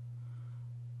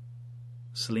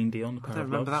 Celine Dion, The I Power don't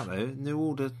of remember Love. that though. New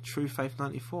Order, True Faith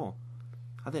 94.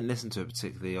 I didn't listen to it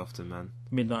particularly often, man.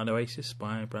 Midnight Oasis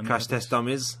by Brandon Crash Douglas. Test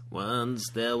Dummies.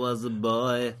 Once there was a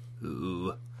boy.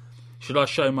 Ooh. Should I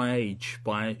show my age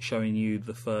by showing you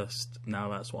the first Now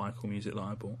That's What I Call Music that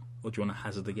I bought? Or do you want to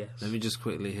hazard a guess? Let me just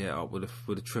quickly hit up with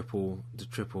the triple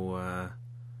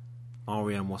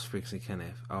R.E.M. What's Freaky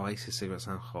Kenneth, Oasis Cigarettes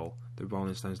and Alcohol, The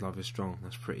Rolling Stones Love Is Strong.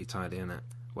 That's pretty tidy, isn't it?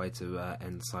 Way to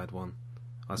end side one.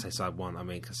 I say side one, I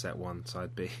mean cassette one,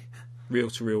 side B. Reel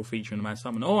to Reel featuring the Mad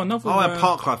Salmon. Oh, another. I had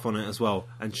Parklife on it as well,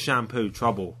 and Shampoo,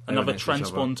 Trouble. Another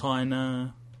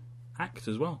Transpontine act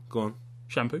as well. Go on.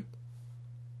 Shampoo.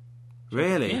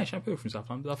 Really? Yeah, Shampoo from South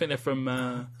London. I think they're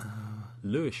from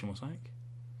Lewisham or something.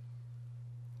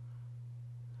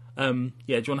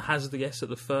 Yeah, do you want to hazard a guess at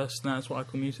the first That's What I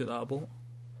Call Music that I bought?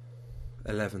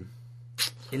 11.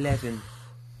 Let's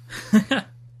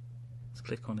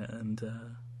click on it and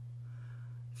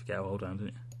forget how old I am,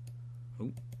 didn't you?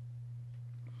 Ooh.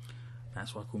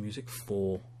 That's What I Call Music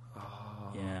 4.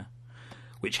 Oh. Yeah.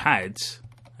 Which had...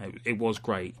 It was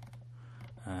great.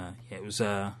 It was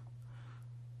a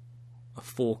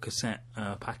 4 cassette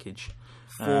package.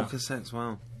 4 cassettes,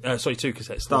 wow. Sorry, 2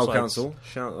 cassettes. Style Council,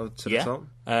 shout out to the top.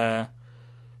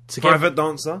 Private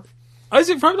Dancer. Oh, is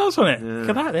it Private Dancer on it? Yeah. Look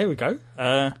at that, there we go.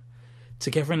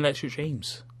 Together in Electric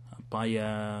Dreams by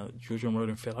George John Road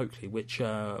and Phil Oakley, which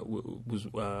was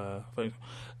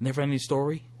Never Ending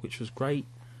Story, which was great.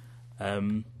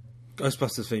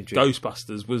 Ghostbusters theme tune.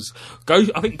 Ghostbusters was...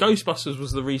 I think Ghostbusters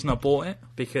was the reason I bought it,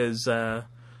 because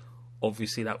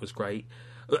obviously that was great.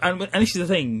 And this is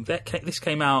the thing, this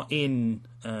came out in...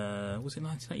 was it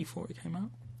 1984 it came out?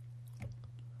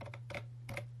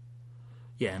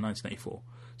 Yeah, 1984.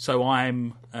 So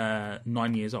I'm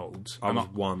 9 years old. I was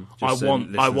 1. I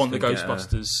want the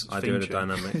Ghostbusters idea theme of the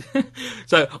dynamic.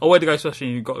 So I want the Ghostbusters,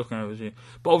 and you've got to look over you.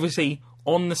 But obviously,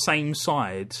 on the same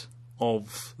side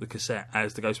of the cassette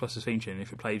as the Ghostbusters theme tune,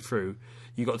 if it played through,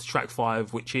 you got to track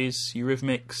 5, which is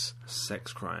Eurythmics.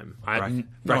 Sex Crime. No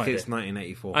Brackets idea.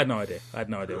 1984. I had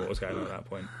no idea what was going on at that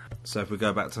point. So if we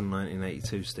go back to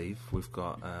 1982, Steve, we've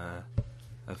got a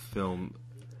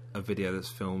video that's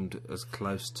filmed as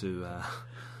close to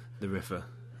the river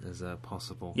as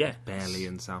possible. Yeah. Barely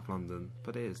in South London,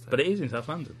 but it is there. But it is in South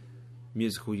London.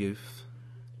 Musical Youth,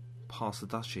 Past the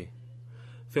Duchy.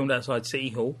 Filmed outside City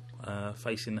Hall,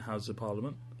 facing the Houses of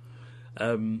Parliament.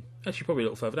 Actually, probably a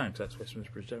little further down, because that's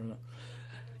Westminster Bridge there, isn't it?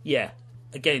 Yeah.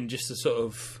 Again, just to sort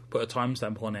of put a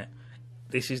timestamp on it,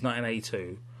 this is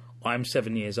 1982. I'm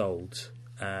 7 years old.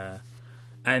 And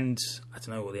I don't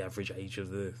know what the average age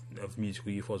of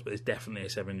Musical Youth was, but there's definitely a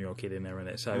 7-year-old kid in there,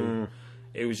 isn't it? So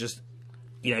it was just,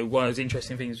 one of those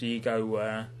interesting things where you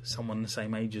go, someone the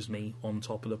same age as me on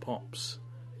Top of the Pops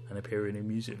and appearing in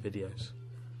music videos.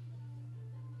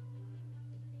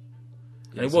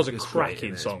 And it was a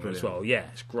cracking song as well. Yeah,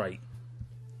 it's great.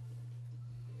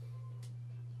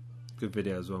 Good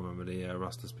video as well, remember the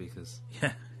Rasta speakers.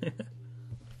 Yeah.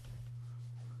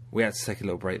 We had to take a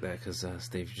little break there because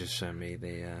Steve just showed me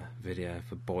the video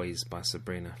for Boys by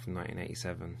Sabrina from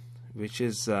 1987, which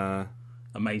is...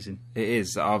 amazing. It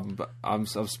is. I'm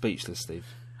speechless, Steve.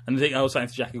 And the thing I was saying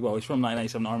to Jack as well, it's from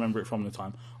 1987, I remember it from the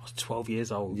time. I was 12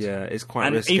 years old. Yeah, it's quite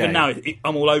and risque. Even now,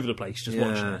 I'm all over the place just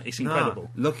watching it. It's incredible.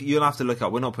 Look, you'll have to look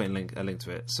up. We're not putting a link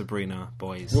to it. Sabrina,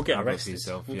 Boys. We'll get Have a look arrested. for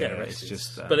yourself. We'll yeah, get arrested. It's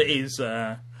just, but it is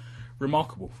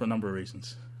remarkable for a number of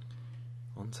reasons.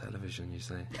 On television, you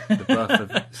say. The birth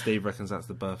of Steve reckons that's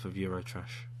the birth of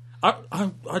Eurotrash.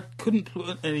 I couldn't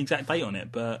put an exact date on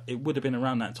it, but it would have been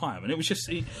around that time. And it was just...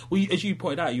 as you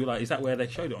pointed out, you were like, is that where they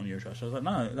showed it on Eurotrash? I was like,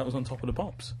 no, that was on Top of the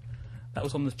Pops. That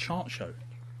was on the chart show.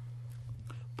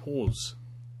 Pause.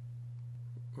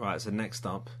 Right, so next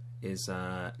up is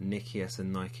Nicky S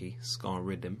and Nike, Scar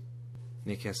Rhythm.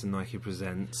 Nicky S and Nike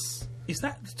presents... Is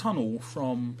that the tunnel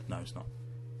from... No, it's not.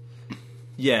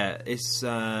 Yeah, it's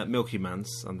Milky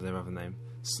Man's under their other name.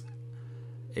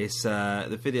 It's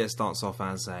the video starts off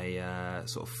as a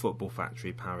sort of Football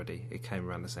Factory parody. It came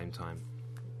around the same time.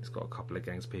 It's got a couple of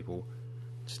gangs of people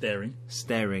staring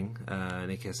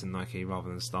Nicky S and Nike rather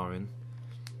than starring.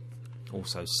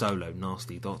 Also Solo,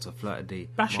 Nasty, Doctor, Flirta D,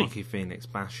 Bashy. Marky Phoenix,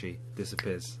 Bashy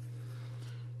disappears.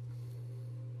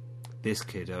 This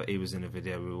kid, he was in a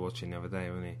video we were watching the other day,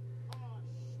 wasn't he?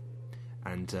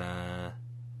 And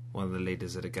one of the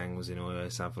leaders of the gang was in Oyo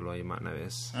Savaloy, you might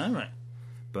notice. All right.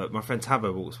 But my friend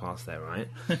Tabo walks past there, right?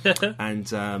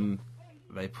 And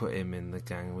they put him in the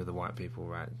gang with the white people,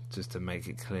 right? Just to make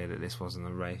it clear that this wasn't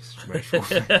a racial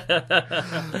thing.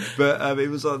 But it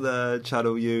was on the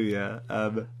Channel U, yeah.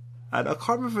 And I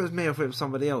can't remember if it was me or if it was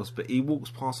somebody else, but he walks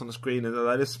past on the screen and a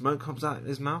load of smoke comes out of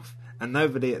his mouth. And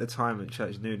nobody at the time at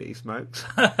church knew that he smoked.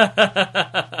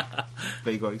 But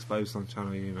he got exposed on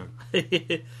Channel U, man.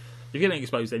 You're getting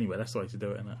exposed anyway, that's the way to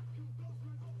do it, isn't it?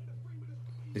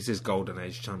 This is golden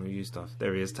age Channel U stuff.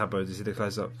 There he is, Tabo, do you see the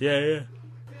close-up? Yeah.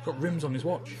 Got rims on his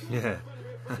watch. Yeah.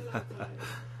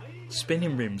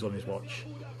 Spinning rims on his watch.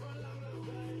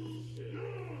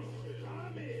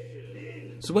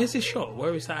 So where's this shot?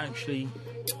 Where is that actually?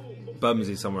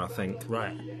 Bermondsey somewhere, I think.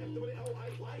 Right.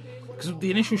 Because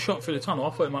the initial shot through the tunnel, I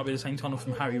thought it might be the same tunnel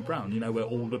from Harry Brown, you know, where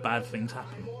all the bad things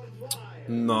happen.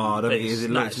 No, I don't think it is.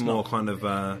 It looks it's more not. kind of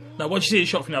No, once you see the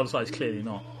shot from the other side, it's clearly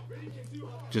not.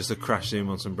 just a crash zoom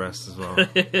on some breasts as well.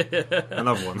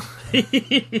 Another one.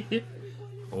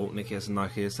 Oh, Nicky has a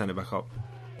Nike. Send it back up.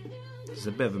 There's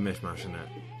a bit of a mishmash in it.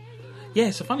 Yeah,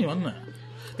 it's a funny one, isn't it?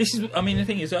 This is, I mean, the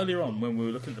thing is, earlier on when we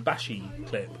were looking at the Bashy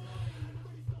clip,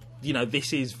 you know,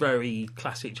 this is very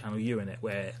classic Channel U in it,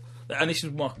 where, and this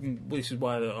is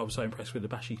why I was so impressed with the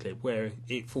Bashy clip, where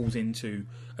it falls into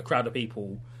a crowd of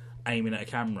people aiming at a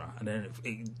camera, and then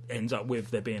it ends up with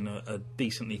there being a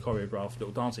decently choreographed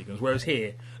little dance sequence. Whereas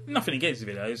here, nothing against the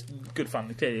video, it's good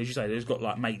fun. Clearly, as you say, there's got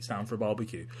like mates down for a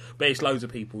barbecue, but it's loads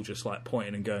of people just like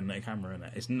pointing and going at a camera in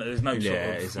it. There's no sort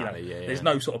of, exactly, you know, there's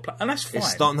no sort of, and that's fine.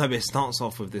 It starts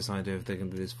off with this idea of they're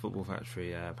going to do this Football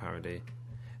Factory parody.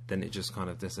 Then it just kind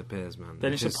of disappears, man.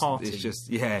 Then it's a party. It's just,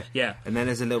 yeah. And then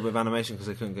there's a little bit of animation because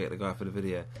they couldn't get the guy for the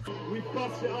video. We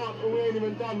bust it up and we ain't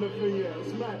even done the thing yet.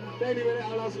 It's mad. They ain't even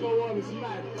let us go on. It's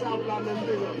mad. South London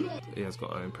big up. He has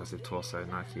got an impressive torso,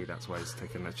 Nike. That's why he's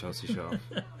taking that Chelsea shirt off.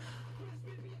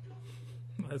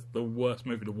 That's the worst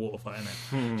move in a water fight,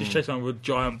 isn't it? Just chase someone with a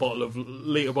giant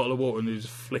litre bottle of water and just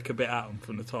flick a bit at them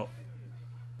from the top.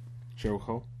 Cheryl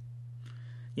Cole.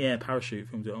 Yeah, Parachute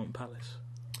filmed it on Palace.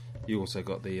 You also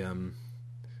got the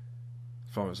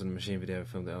Florence and the Machine video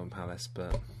filmed at Owen Palace,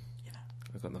 but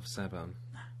I've got nothing to say about him.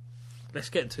 Let's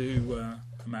get to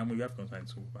a man we have got something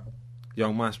to talk about.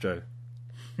 Young Maestro.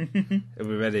 Are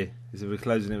we ready? Are we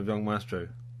closing it with Young Maestro?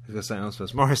 Who's got something else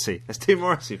first? Morrissey. Let's do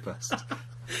Morrissey first.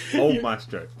 Old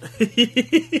Maestro.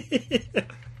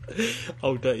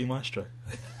 Old Dirty Maestro.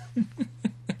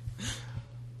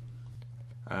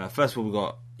 First of all, we've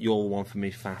got Your One For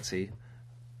Me, Fatty.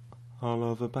 All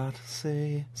over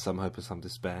Battersea. Some hope and some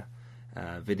despair.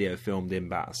 Video filmed in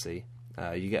Battersea.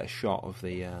 You get a shot of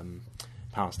the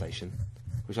power station,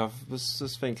 which I was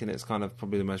just thinking it's kind of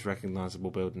probably the most recognisable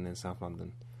building in South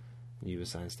London. You were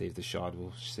saying, Steve, the Shard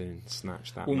will soon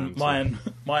snatch that. Well,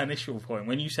 my initial point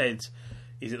when you said,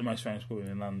 "Is it the most famous building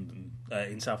in London,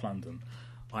 in South London?"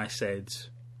 I said,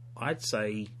 "I'd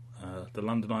say the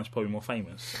London Eye is probably more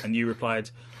famous," and you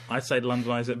replied, "I'd say the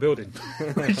London Eye is that building,"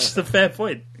 which is a fair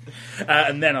point.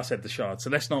 And then I said the Shard. So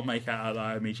let's not make out that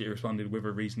I immediately responded with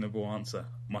a reasonable answer.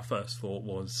 My first thought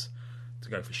was to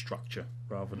go for structure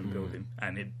rather than building,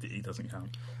 and it doesn't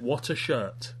count. What a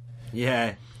shirt!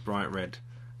 Yeah, bright red.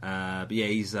 But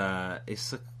yeah,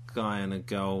 it's a guy and a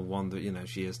girl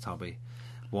she is tubby,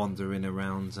 wandering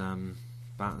around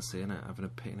Battersea, innit, having a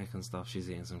picnic and stuff. She's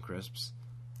eating some crisps.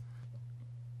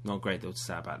 Not a great deal to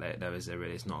say about it, though, is there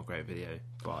really? It's not a great video,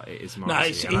 but it is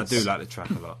Morrissey, and I do like the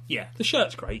track a lot. Yeah, the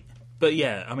shirt's great. But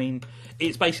yeah, I mean,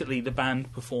 it's basically the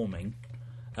band performing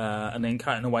and then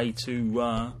cutting away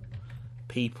to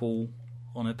people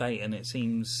on a date, and it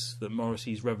seems that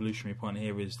Morrissey's revolutionary point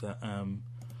here is that,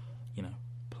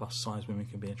 plus-size women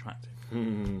can be attractive.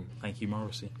 Thank you,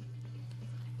 Morrissey.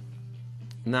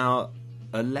 Now,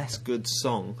 a less good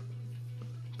song,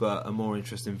 but a more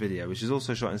interesting video, which is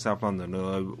also shot in South London,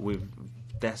 although we've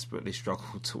desperately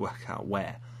struggled to work out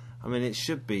where. I mean, it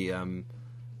should be to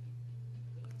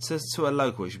a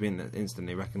local, it should be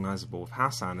instantly recognisable. If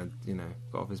Hassan had,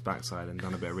 got off his backside and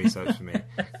done a bit of research for me,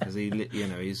 because he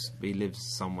lives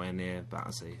somewhere near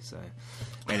Battersea. So,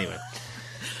 anyway,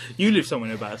 you live somewhere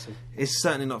near Battersea. It's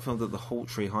certainly not filmed at the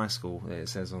Hawtrey High School. It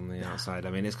says on the outside.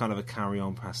 I mean, it's kind of a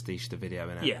carry-on pastiche to video,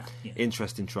 isn't it? Yeah.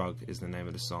 Interesting Trug is the name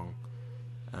of the song.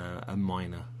 A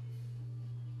minor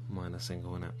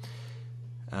single, innit?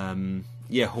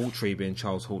 Hawtrey being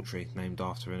Charles Hawtrey, named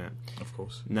after, innit? Of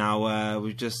course. Now,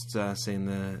 we've just seen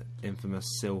the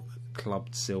infamous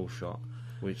clubbed Seal shot,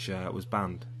 which was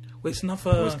banned. Well, it's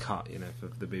another... It was cut, for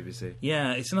the BBC.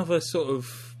 Yeah, it's another sort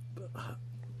of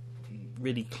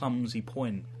really clumsy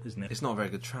point, isn't it? It's not a very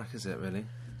good track, is it, really?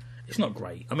 It's not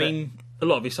great. I mean, a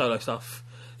lot of his solo stuff...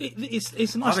 It's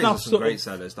nice enough. I think there's some great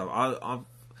solo stuff.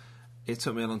 It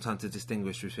took me a long time to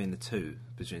distinguish between the two,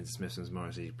 between Smiths and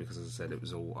Morrissey, because, as I said,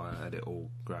 I had it all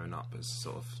grown up as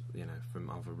sort of, from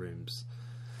other rooms.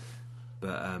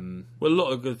 But well, a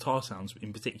lot of guitar sounds,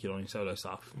 in particular on his solo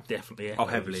stuff, definitely echoes.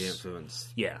 heavily influenced.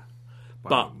 Yeah,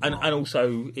 but and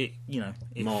also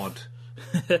Mod.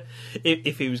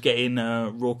 if he was getting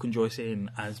Rourke and Joyce in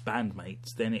as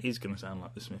bandmates, then it is going to sound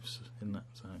like the Smiths, isn't it?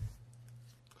 So.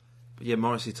 But yeah,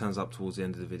 Morrissey turns up towards the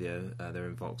end of the video. They're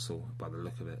in Vauxhall, by the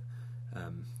look of it.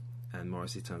 And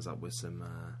Morrissey turns up with some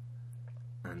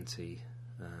anti-meat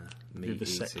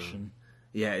vivisection. eating.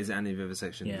 Yeah, is it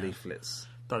anti-vivisection Yeah. leaflets?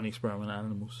 Don't experiment on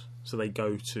animals. So they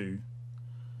go to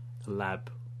a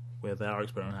lab where they are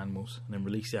experimenting on animals and then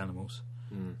release the animals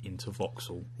into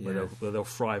Vauxhall, where they'll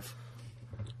thrive.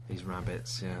 These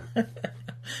rabbits, yeah.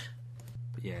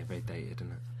 But yeah, very dated,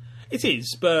 isn't it? It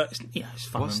is, but it's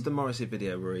fun. What's the Morrissey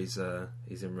video where he's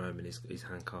in Rome and he's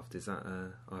handcuffed? Is that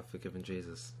I've Forgiven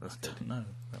Jesus? That's I don't know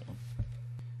that one.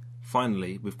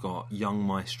 Finally, we've got Young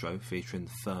Maestro featuring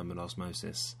Therm and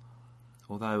Osmosis.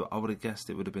 Although I would have guessed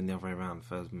it would have been the other way around,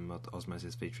 Therm and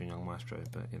Osmosis featuring Young Maestro,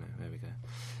 but you know, there we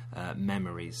go.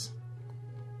 Memories.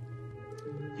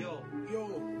 Yo,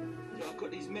 I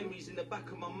got these memories in the back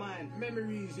of my mind.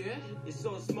 Memories, yeah? It's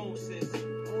osmosis.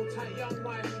 Old tight young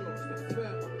maestro, the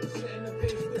firm, setting the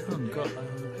pace with I haven't got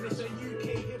and it's a UK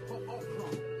hip-hop opera.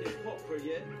 Hip opera,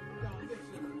 yeah?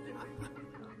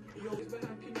 Yo, it's been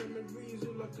happy memories,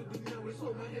 all I could do now is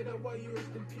hold my head up while you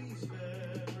rest in peace.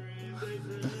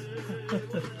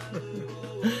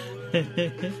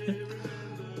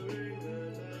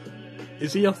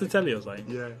 Is he off the telly or something?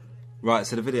 Yeah. Right,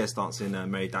 so the video starts in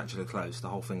Mary Datchler Close. The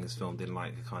whole thing is filmed in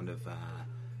like a kind of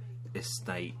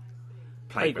estate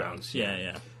playgrounds.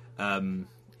 Yeah.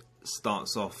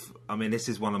 Starts off. I mean, this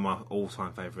is one of my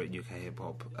all-time favourite UK hip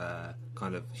hop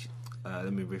kind of.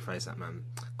 Let me rephrase that, man.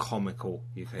 Comical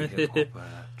UK hip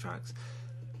hop tracks.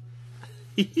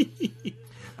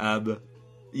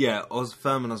 Yeah,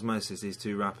 Therm and Osmosis, these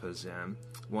two rappers. Yeah,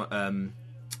 the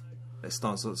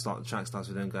track starts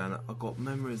with them going, "I got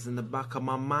memories in the back of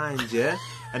my mind," yeah,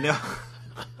 and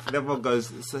everyone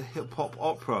goes, "It's a hip hop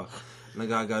opera," and the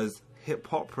guy goes,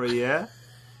 "Hip opera, yeah."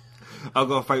 I've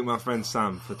got to thank my friend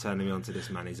Sam for turning me on to this,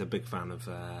 man. He's a big fan of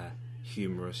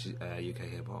humorous UK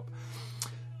hip hop.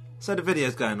 So the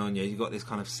video's going on, yeah. You got this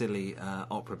kind of silly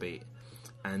opera beat,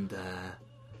 and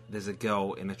there's a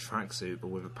girl in a tracksuit but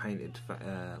with a painted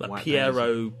like white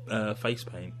Piero face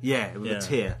paint. Yeah, with a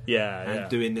tear. Yeah.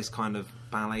 Doing this kind of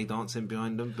ballet dancing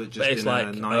behind them, but just But it's in like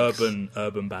a Nikes.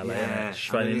 urban ballet. Yeah,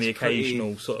 She's I mean, in the it's pretty-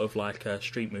 occasional sort of like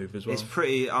street move as well. It's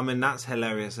pretty. I mean, that's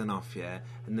hilarious enough, yeah.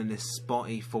 And then this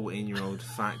spotty 14-year-old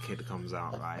fat kid comes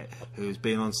out, right, who's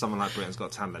been on someone like Britain's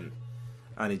Got Talent,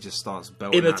 and he just starts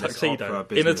belting in a out this tuxedo,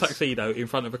 opera in a business. tuxedo, in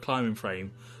front of a climbing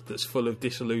frame that's full of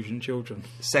disillusioned children.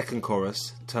 Second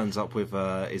chorus turns up with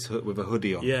with a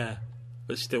hoodie on. Yeah,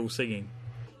 but still singing.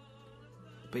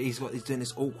 But he's doing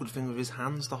this awkward thing with his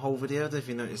hands the whole video. I don't know if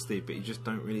you noticed, Steve, but you just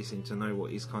don't really seem to know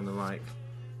what he's kind of like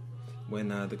when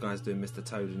the guy's doing Mr.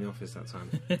 Toad in the office that time.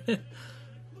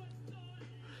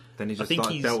 Then he I just think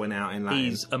starts belting out in Latin.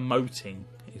 he's emoting,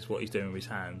 is what he's doing with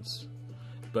his hands.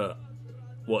 But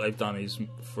what they've done is,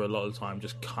 for a lot of the time,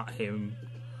 just cut him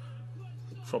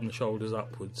from the shoulders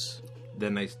upwards.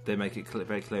 Then they make it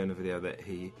very clear in the video that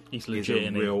He's is legit, a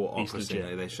isn't he? real He's opera legit.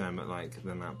 singer. They show him at like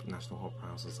the National Opera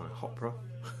House. It's like opera,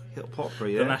 hip opera,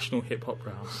 yeah. The National Hip Hop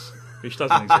House, which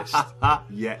doesn't exist.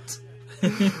 Yet.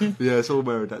 Yeah, it's all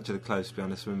mirrored actually close to be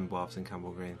honest. Swimming baths in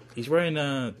Campbell Green. He's wearing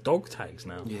dog tags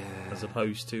now, Yeah. as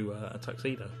opposed to a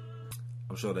tuxedo.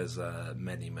 I'm sure there's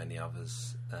many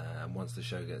others. And once the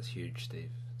show gets huge, Steve,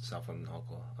 South London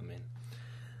Hardcore, I mean,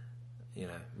 you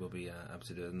know, we'll be able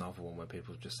to do another one where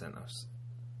people just sent us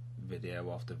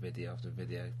video after video after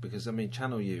video. Because, I mean,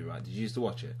 Channel U, right? Did you used to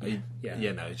watch it? Yeah.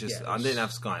 Yeah, no, it's just, Yeah, it I was- didn't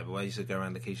have Sky, but I used to go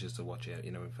around the Keishas to watch it,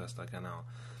 you know, when first I came out.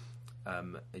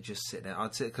 It just sit there.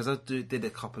 I'd sit, because I did a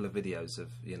couple of videos of,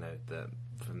 you know,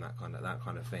 from that kind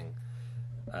of thing.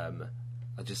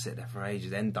 I just sit there for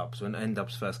ages. N-Dubs, when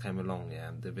N-Dubs first came along,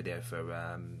 yeah, the video for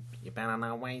 "You Better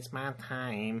Not Waste My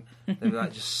Time," they were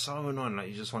like just so annoying, like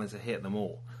you just wanted to hit them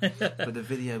all. But the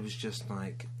video was just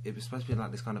like, it was supposed to be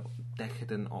like this kind of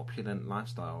decadent, opulent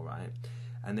lifestyle, right?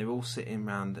 And they're all sitting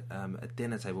around a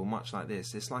dinner table, much like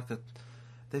this. It's like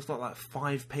they've got like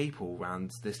 5 people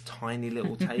around this tiny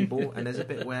little table, and there's a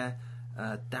bit where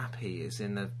Dappy is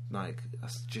in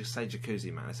just say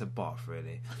jacuzzi, man. It's a bath,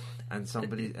 really, and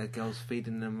a girl's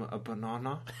feeding them a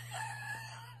banana.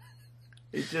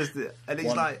 It's just, and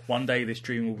it's like, one day this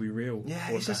dream will be real.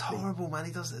 yeah, Or it's just that thing. horrible, man.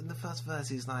 He does in the first verse.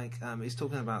 He's like, he's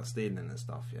talking about stealing and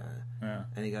stuff, Yeah.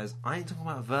 and he goes, "I ain't talking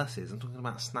about verses. I'm talking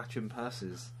about snatching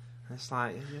purses." And it's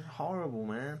like, it's horrible,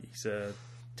 man. He's a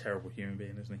terrible human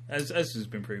being, isn't he? As has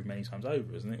been proved many times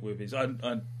over, isn't it? With his,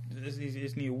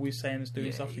 isn't he always saying and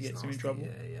doing stuff that he's gets him in nasty, trouble?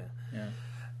 Yeah.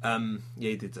 Yeah,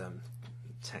 he did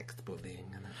text bullying,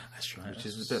 That's right. which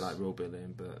is a bit like real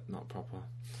bullying, but not proper.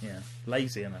 Yeah,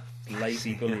 lazy, innit?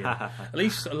 Lazy bullying. At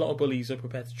least a lot of bullies are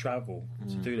prepared to travel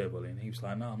to do their bullying. He was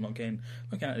like, "No, I'm not getting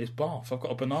out of this bath. I've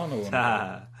got a banana on.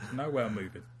 There's no way I'm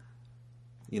moving."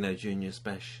 You know, Junior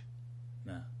Spesh.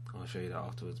 No. I'll show you that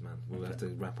afterwards, man. We'll have to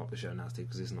wrap up the show now, Steve,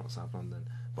 because it's not South London.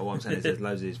 But what I'm saying is, there's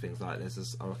loads of these things. Like,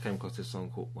 I came across this song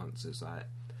called once. It's like,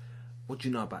 what do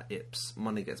you know about Ips?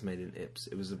 Money gets made in Ips.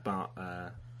 It was about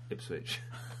Ipswich.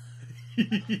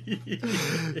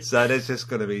 So there's just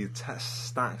going to be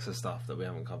stacks of stuff that we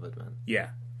haven't covered, man. Yeah.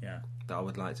 That I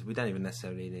would like to. We don't even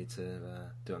necessarily need to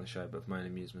do it on the show, but for my own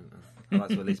amusement, I'd like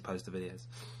to at least post the videos.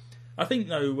 I think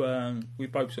though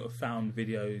we've both sort of found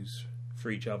videos for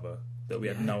each other that we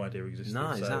had no idea existed.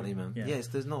 No, so, exactly, man. Yeah. Yes,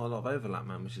 there's not a lot of overlap,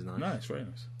 man, which is nice. No, it's very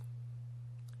nice.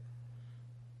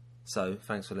 So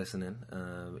thanks for listening.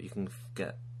 You can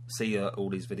see all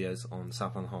these videos on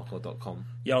southlondonhardcore.com.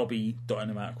 Yeah, I'll be dotting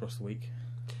them out across the week.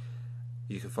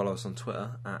 You can follow us on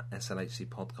Twitter at SLHC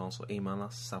Podcast or email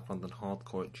us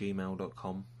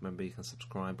southlondonhardcore@gmail.com. Remember, you can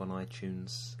subscribe on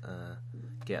iTunes.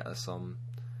 Get us on.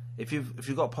 If you've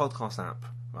got a podcast app,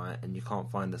 right, and you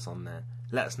can't find us on there,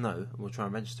 let us know and we'll try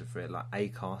and register for it. Like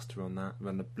Acast, we're on that. We're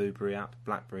on the Blueberry app,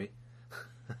 BlackBerry.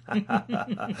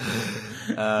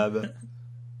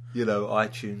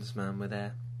 iTunes, man, we're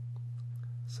there.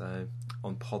 So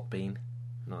on Podbean.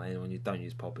 Not anyone, you don't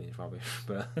use Podbean, it's rubbish,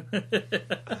 but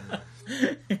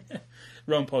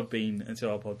we're on Podbean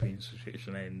until our Podbean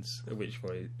subscription ends, at which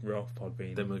point we're off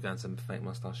Podbean. Then we're going to Fake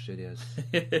Moustache Studios.